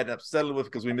who we ended up settling with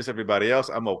because we miss everybody else,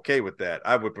 I'm okay with that.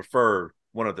 I would prefer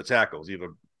one of the tackles, either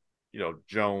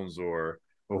Jones or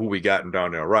who we got in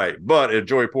Darnell Wright. But if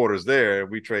Joey Porter's there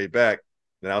and we trade back,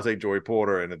 then I'll take Joey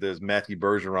Porter. And if there's Matthew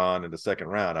Bergeron in the second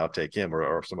round, I'll take him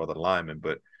or some other lineman.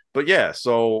 But yeah,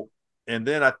 so and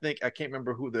then I can't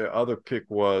remember who their other pick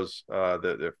was,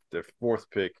 their fourth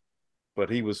pick, but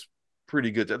he was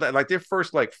pretty good. Like their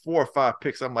first 4 or 5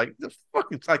 picks, I'm like, the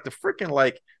fucking like the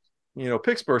freaking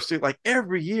Pittsburgh Steelers, like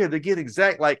every year they get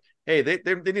exact hey, they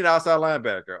need an outside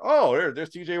linebacker. Oh, there's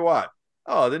TJ Watt.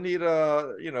 Oh, they need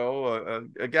a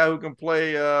guy who can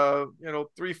play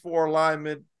 3-4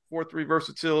 lineman, 4-3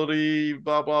 versatility,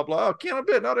 blah blah blah. Oh, Keanu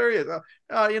Benton, there he is.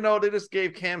 They just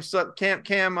gave Cam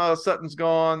Sutton's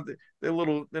gone. They're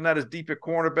not as deep at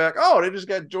cornerback. Oh, they just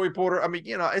got Joey Porter. I mean,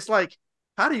 it's like,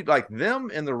 how do you them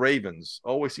and the Ravens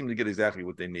always seem to get exactly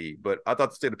what they need? But I thought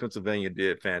the state of Pennsylvania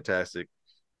did fantastic.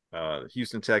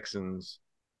 Houston Texans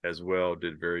as well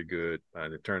did very good.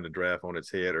 They turned the draft on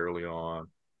its head early on.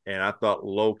 And I thought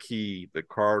low key the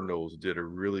Cardinals did a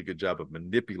really good job of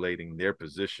manipulating their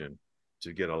position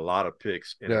to get a lot of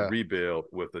picks in a rebuild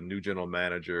with a new general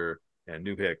manager and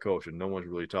new head coach. And no one's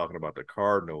really talking about the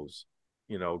Cardinals,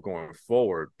 going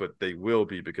forward, but they will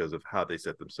be because of how they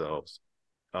set themselves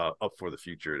up for the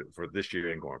future for this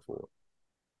year and going forward.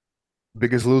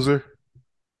 Biggest loser?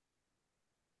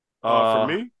 For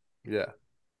me? Yeah.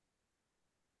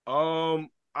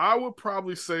 I would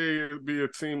probably say it'd be a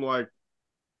team like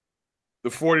the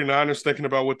 49ers, thinking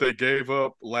about what they gave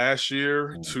up last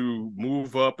year to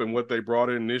move up and what they brought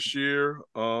in this year.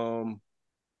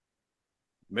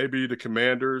 Maybe the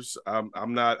Commanders.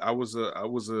 I'm not. I was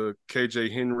a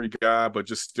KJ Henry guy, but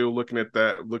just still looking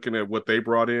at what they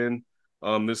brought in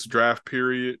this draft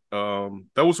period.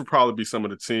 Those would probably be some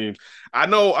of the teams. I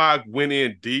know I went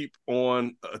in deep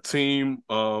on a team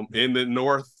in the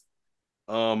North.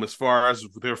 As far as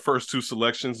their first two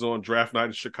selections on draft night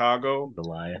in Chicago, the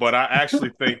Lions. But I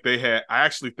actually think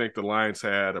the Lions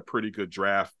had a pretty good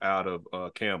draft out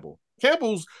of Campbell.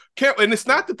 And it's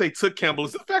not that they took Campbell;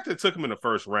 it's the fact that they took him in the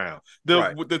first round.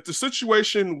 The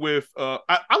situation with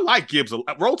I like Gibbs.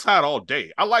 Roll Tide all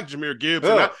day. I like Jahmyr Gibbs,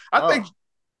 and I think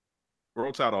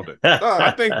Roll Tide all day.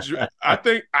 I think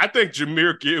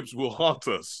Jahmyr Gibbs will haunt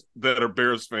us that are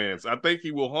Bears fans. I think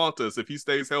he will haunt us if he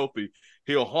stays healthy.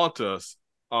 He'll haunt us.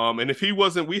 And if he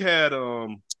wasn't, we had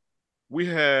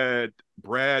Brad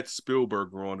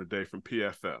Spielberger on today from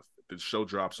PFF. The show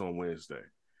drops on Wednesday,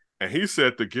 and he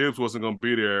said that Gibbs wasn't going to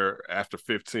be there after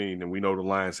 15, and we know the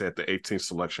Lions had the 18th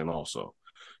selection also.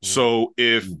 So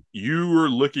if you were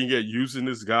looking at using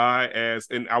this guy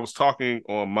and I was talking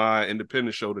on my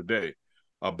independent show today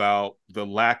about the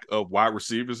lack of wide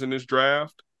receivers in this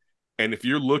draft, and if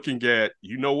you're looking at,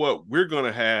 we're going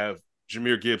to have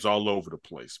Jahmyr Gibbs all over the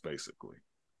place, basically.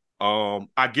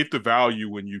 I get the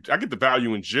value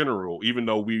in general, even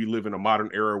though we live in a modern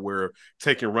era where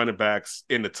taking running backs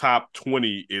in the top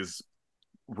 20 is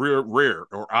rare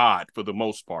or odd for the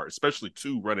most part, especially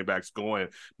two running backs going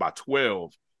by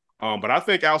 12. But I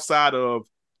think outside of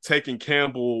taking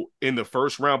Campbell in the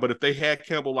first round, but if they had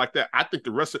Campbell like that, I think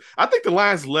the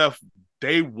Lions left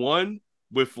day one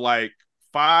with like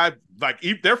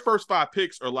their first five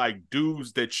picks are like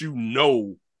dudes that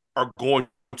are going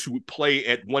to play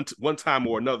at one time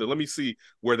or another. Let me see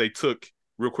where they took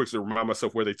real quick to remind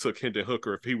myself where they took Hendon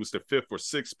Hooker. If he was the fifth or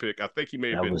sixth pick, I think he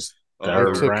may have been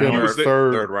third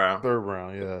round. Third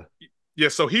round, yeah. Yeah,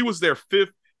 so he was their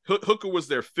fifth. Hooker was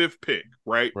their fifth pick,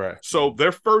 right? Right. So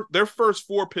their first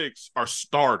four picks are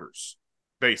starters,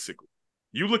 basically.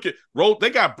 You look at they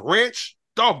got Branch.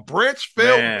 Dog, Branch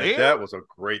fell there. That was a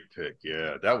great pick.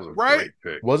 Yeah, that was a great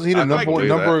pick. Wasn't he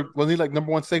wasn't he like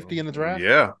number one safety in the draft?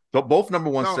 Yeah. But both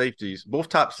both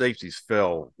top safeties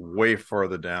fell way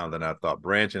further down than I thought.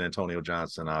 Branch and Antonio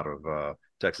Johnson out of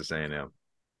Texas A&M.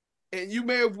 And you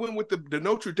may have went with the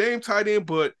Notre Dame tight end,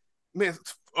 but man,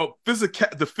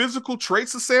 the physical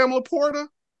traits of Sam Laporta,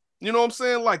 you know what I'm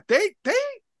saying? Like they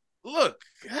look.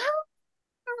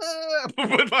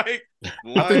 But like,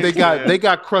 I think they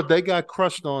got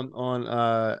crushed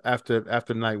on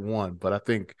after night one, but I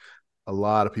think a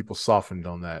lot of people softened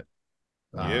on that.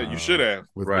 Yeah, you should have.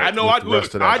 I know. I did,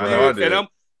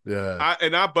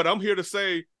 but I'm here to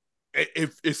say,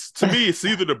 if it's to me, it's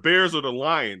either the Bears or the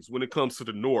Lions when it comes to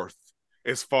the North,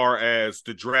 as far as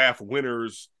the draft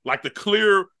winners, like the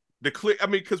clear. I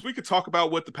mean, because we could talk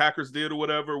about what the Packers did or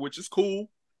whatever, which is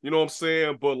cool. You know what I'm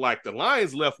saying? But like the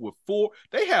Lions left with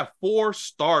they have four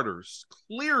starters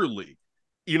clearly,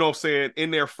 you know what I'm saying,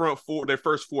 in their first four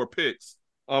picks.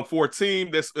 For a team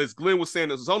that's, as Glenn was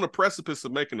saying, is on the precipice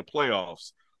of making the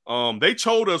playoffs. They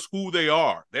told us who they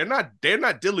are. They're not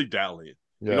dilly-dallying.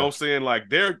 Yeah. You know what I'm saying? Like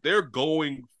they're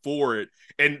going for it.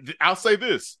 And I'll say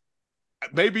this.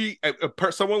 Maybe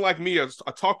someone like me, I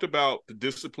talked about the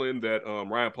discipline that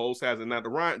Ryan Poles has, and now the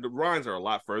Ryans are a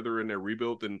lot further in their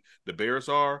rebuild than the Bears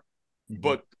are. Mm-hmm.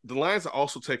 But the Lions are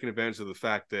also taking advantage of the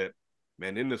fact that,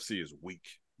 man, NFC is weak.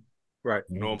 Right.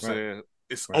 You know what I'm saying?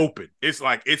 It's open. It's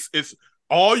like it's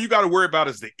all you got to worry about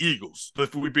is the Eagles.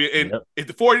 If the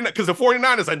 49ers, because the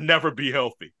 49ers will never be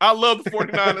healthy. I love the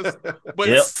 49ers,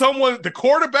 but someone, the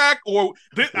quarterback or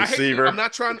receiver. I'm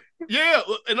not trying to,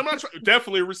 and I'm not trying,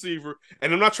 definitely a receiver,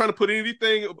 and I'm not trying to put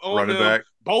anything on running back.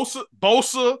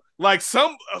 Bosa, like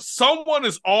someone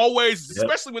is always,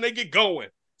 especially when they get going,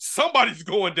 somebody's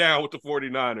going down with the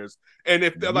 49ers. And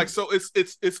if they're like, so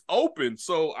it's open.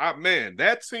 So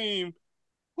that team,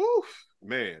 whew,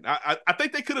 man, I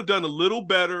think they could have done a little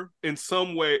better in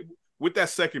some way with that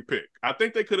second pick. I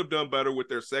think they could have done better with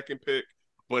their second pick.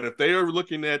 But if they are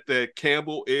looking at that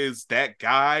Campbell is that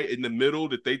guy in the middle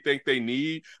that they think they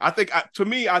need, I think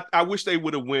I wish they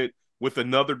would have went with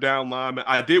another down lineman.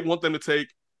 I did want them to take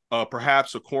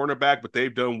perhaps a cornerback, but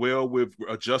they've done well with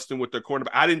adjusting with their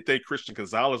cornerback. I didn't think Christian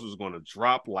Gonzalez was going to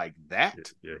drop like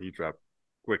that. Yeah, he dropped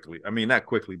quickly. I mean, not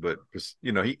quickly, but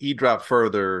he dropped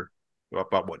further,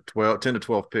 about 10 to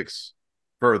 12 picks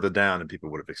further down than people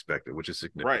would have expected, which is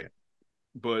significant. Right.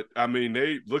 But I mean,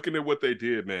 they looking at what they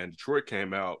did, man. Detroit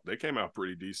came out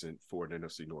pretty decent for an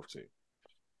NFC North team.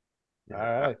 All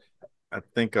right. I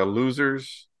think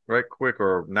losers, right quick,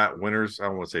 or not winners. I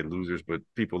don't want to say losers, but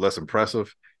people less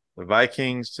impressive. The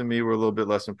Vikings to me were a little bit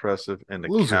less impressive, and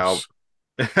the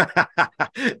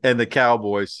and the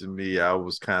Cowboys to me, I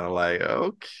was kind of like,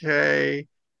 okay.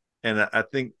 And I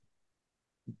think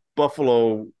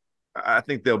Buffalo, I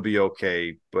think they'll be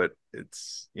okay, but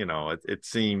it's it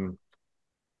seemed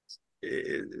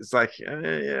it's like all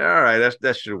right,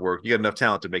 that should work. You got enough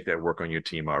talent to make that work on your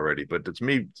team already. But to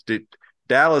me,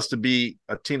 Dallas to be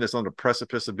a team that's on the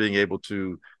precipice of being able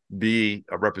to be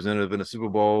a representative in a Super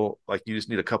Bowl, like you just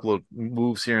need a couple of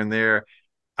moves here and there.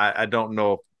 I don't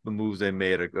know if the moves they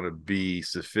made are going to be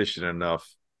sufficient enough.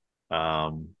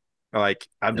 Like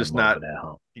I'm just not.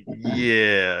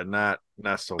 Yeah, not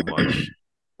so much.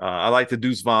 I like the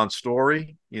Deuce Vaughn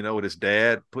story, with his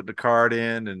dad putting the card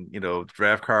in and,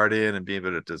 draft card in and being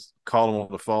able to just call him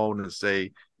on the phone and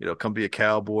say, come be a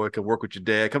Cowboy, come work with your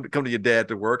dad, come to your dad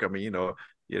to work. I mean,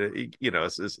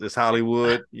 it's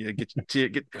Hollywood. Get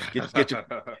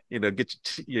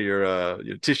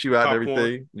your tissue out Popcorn. And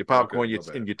everything, your popcorn,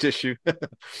 and your tissue.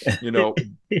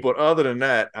 But other than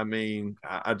that, I mean,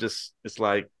 I just it's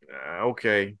like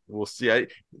okay, we'll see.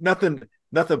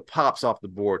 Nothing pops off the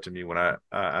board to me when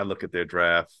I look at their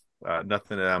draft.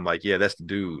 Nothing that I'm like, yeah, that's the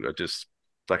dude. Or just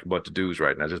like a bunch of dudes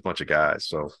right now, just a bunch of guys.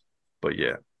 So, but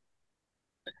yeah.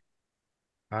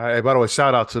 Hey, by the way,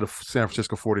 shout out to the San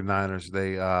Francisco 49ers.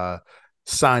 They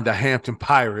signed a Hampton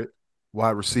Pirate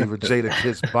wide receiver,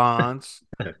 Jadakiss Bonds.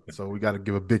 So we got to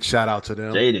give a big shout out to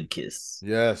them. Jadakiss.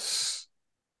 Yes.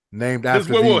 Named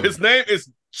after his name is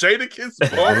Jadakiss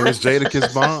Bonds.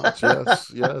 Jadakiss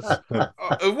Bonds. Yes.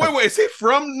 Wait, is he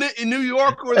from New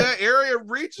York or that area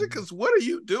region? Because what are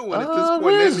you doing at this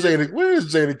point? Where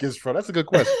is Jadakiss from? That's a good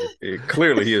question.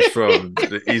 Clearly, he is from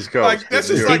the East Coast. Like that's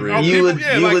just like you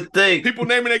would think people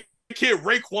naming their kid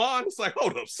Raekwon. It's like,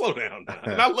 hold up, slow down.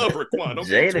 And I love Raekwon.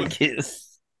 Jadakiss.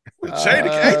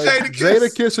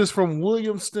 Jadakiss is from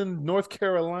Williamston, North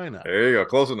Carolina. There you go,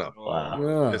 close enough.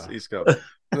 Wow, it's East Coast.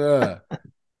 Yeah.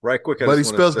 Right quick, but he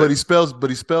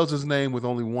spells his name with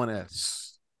only one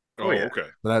S. Oh, yeah. Okay.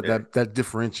 But that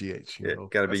differentiates. You know,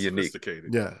 got to be unique.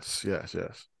 Yes. Go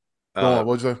on,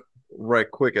 what'd you say? Right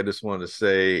quick, I just wanted to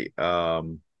say,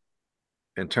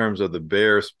 in terms of the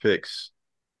Bears picks,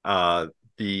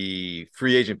 the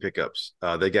free agent pickups,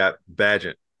 they got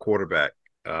Badgett, quarterback.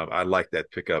 I like that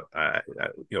pickup.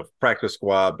 Practice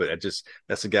squad, but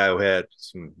that's a guy who had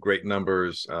some great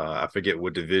numbers. I forget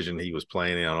what division he was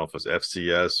playing in. I don't know if it's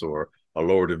FCS or a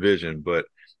lower division, but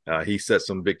he set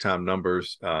some big time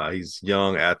numbers. He's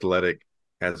young, athletic,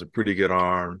 has a pretty good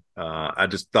arm. I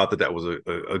just thought that was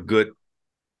a good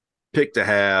pick to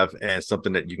have and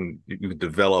something that you can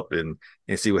develop and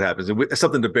see what happens. And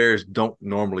something the Bears don't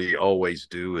normally always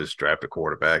do is draft a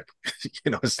quarterback.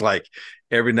 It's like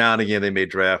every now and again they may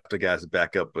draft a guy's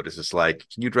backup, but it's just like,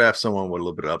 can you draft someone with a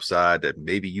little bit of upside that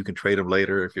maybe you can trade him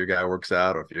later if your guy works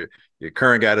out, or if your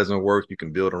current guy doesn't work, you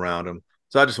can build around him.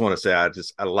 So I just want to say I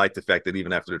like the fact that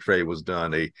even after the trade was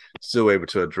done, they still able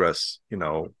to address,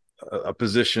 a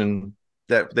position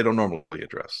that they don't normally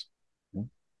address.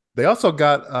 They also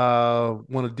got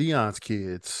one of Deion's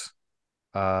kids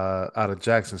out of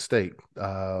Jackson State,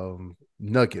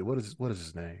 Nugget. What is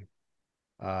his name?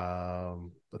 I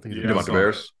think you about the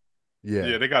Bears.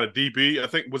 Yeah, they got a DB. I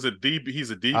think was it DB.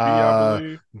 He's a DB, I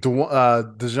believe.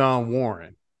 Dejon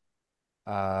Warren,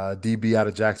 DB out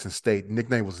of Jackson State.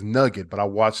 Nickname was Nugget, but I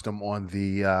watched him on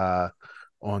the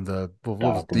what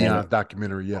was Deion's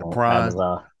documentary? Yeah, Prime.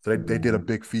 So they did a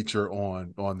big feature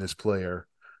on this player.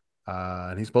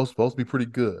 And he's supposed to be pretty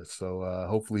good. So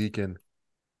hopefully he can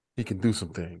do some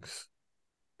things.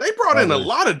 They brought in a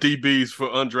lot of DBs for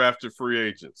undrafted free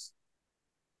agents.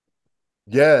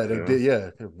 Yeah, they did.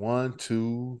 Yeah, 1,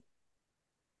 2,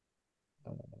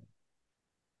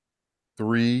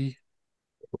 3.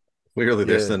 Clearly,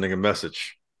 they're sending a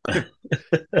message.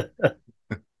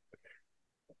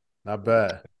 Not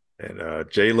bad. And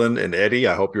Jalen and Eddie,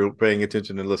 I hope you're paying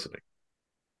attention and listening.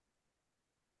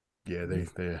 Yeah,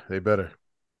 they better.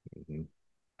 Mm-hmm.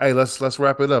 Hey, let's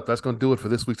wrap it up. That's going to do it for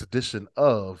this week's edition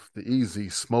of the Easy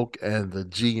Smoke and the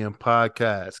GM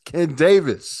podcast. Ken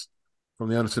Davis from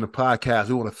the Undercenter podcast.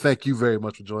 We want to thank you very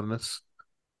much for joining us.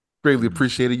 Greatly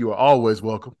appreciate it. You are always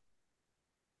welcome.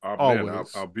 Man,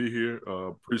 I'll be here.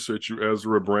 Appreciate you,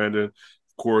 Ezra, Brandon.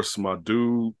 Of course, my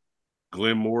dude,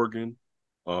 Glenn Morgan.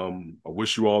 I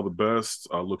wish you all the best.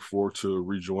 I look forward to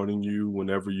rejoining you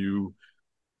whenever you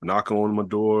knock on my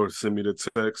door, send me the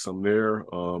text. I'm there.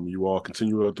 You all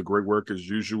continue the great work as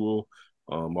usual.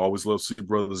 Always love to see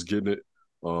brothers getting it.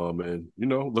 And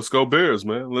let's go Bears,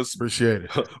 man. Let's appreciate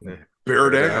it. Bear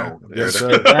down. Yes,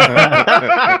 sir.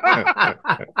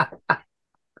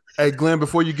 Hey, Glenn,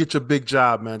 before you get your big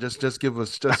job, man, just give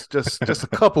us just a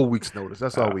couple weeks notice.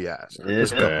 That's all we ask.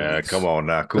 Come on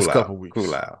now, cool out.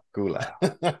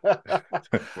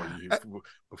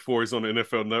 Before he's on the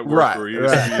NFL Network right, or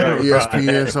ESPN,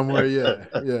 ESPN somewhere. Yeah,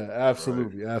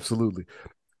 absolutely.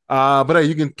 But hey,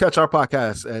 you can catch our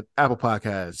podcast at Apple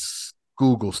Podcasts,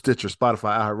 Google, Stitcher,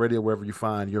 Spotify, iHeartRadio, wherever you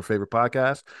find your favorite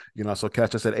podcast. You can also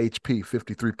catch us at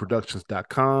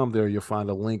hp53productions.com. There you'll find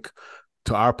a link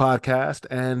to our podcast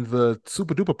and the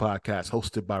Super Duper podcast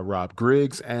hosted by Rob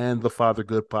Griggs and the Father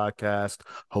Good podcast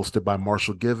hosted by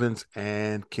Marshall Givens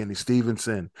and Kenny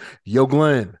Stevenson. Yo,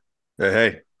 Glenn.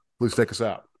 Hey. Please take us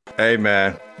out. Hey,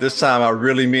 man. This time I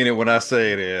really mean it when I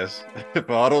say it is.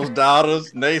 For all those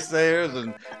doubters, naysayers,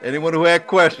 and anyone who had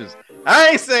questions, I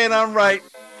ain't saying I'm right.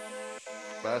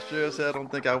 But I sure as hell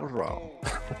don't think I was wrong.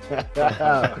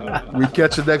 We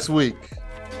catch you next week.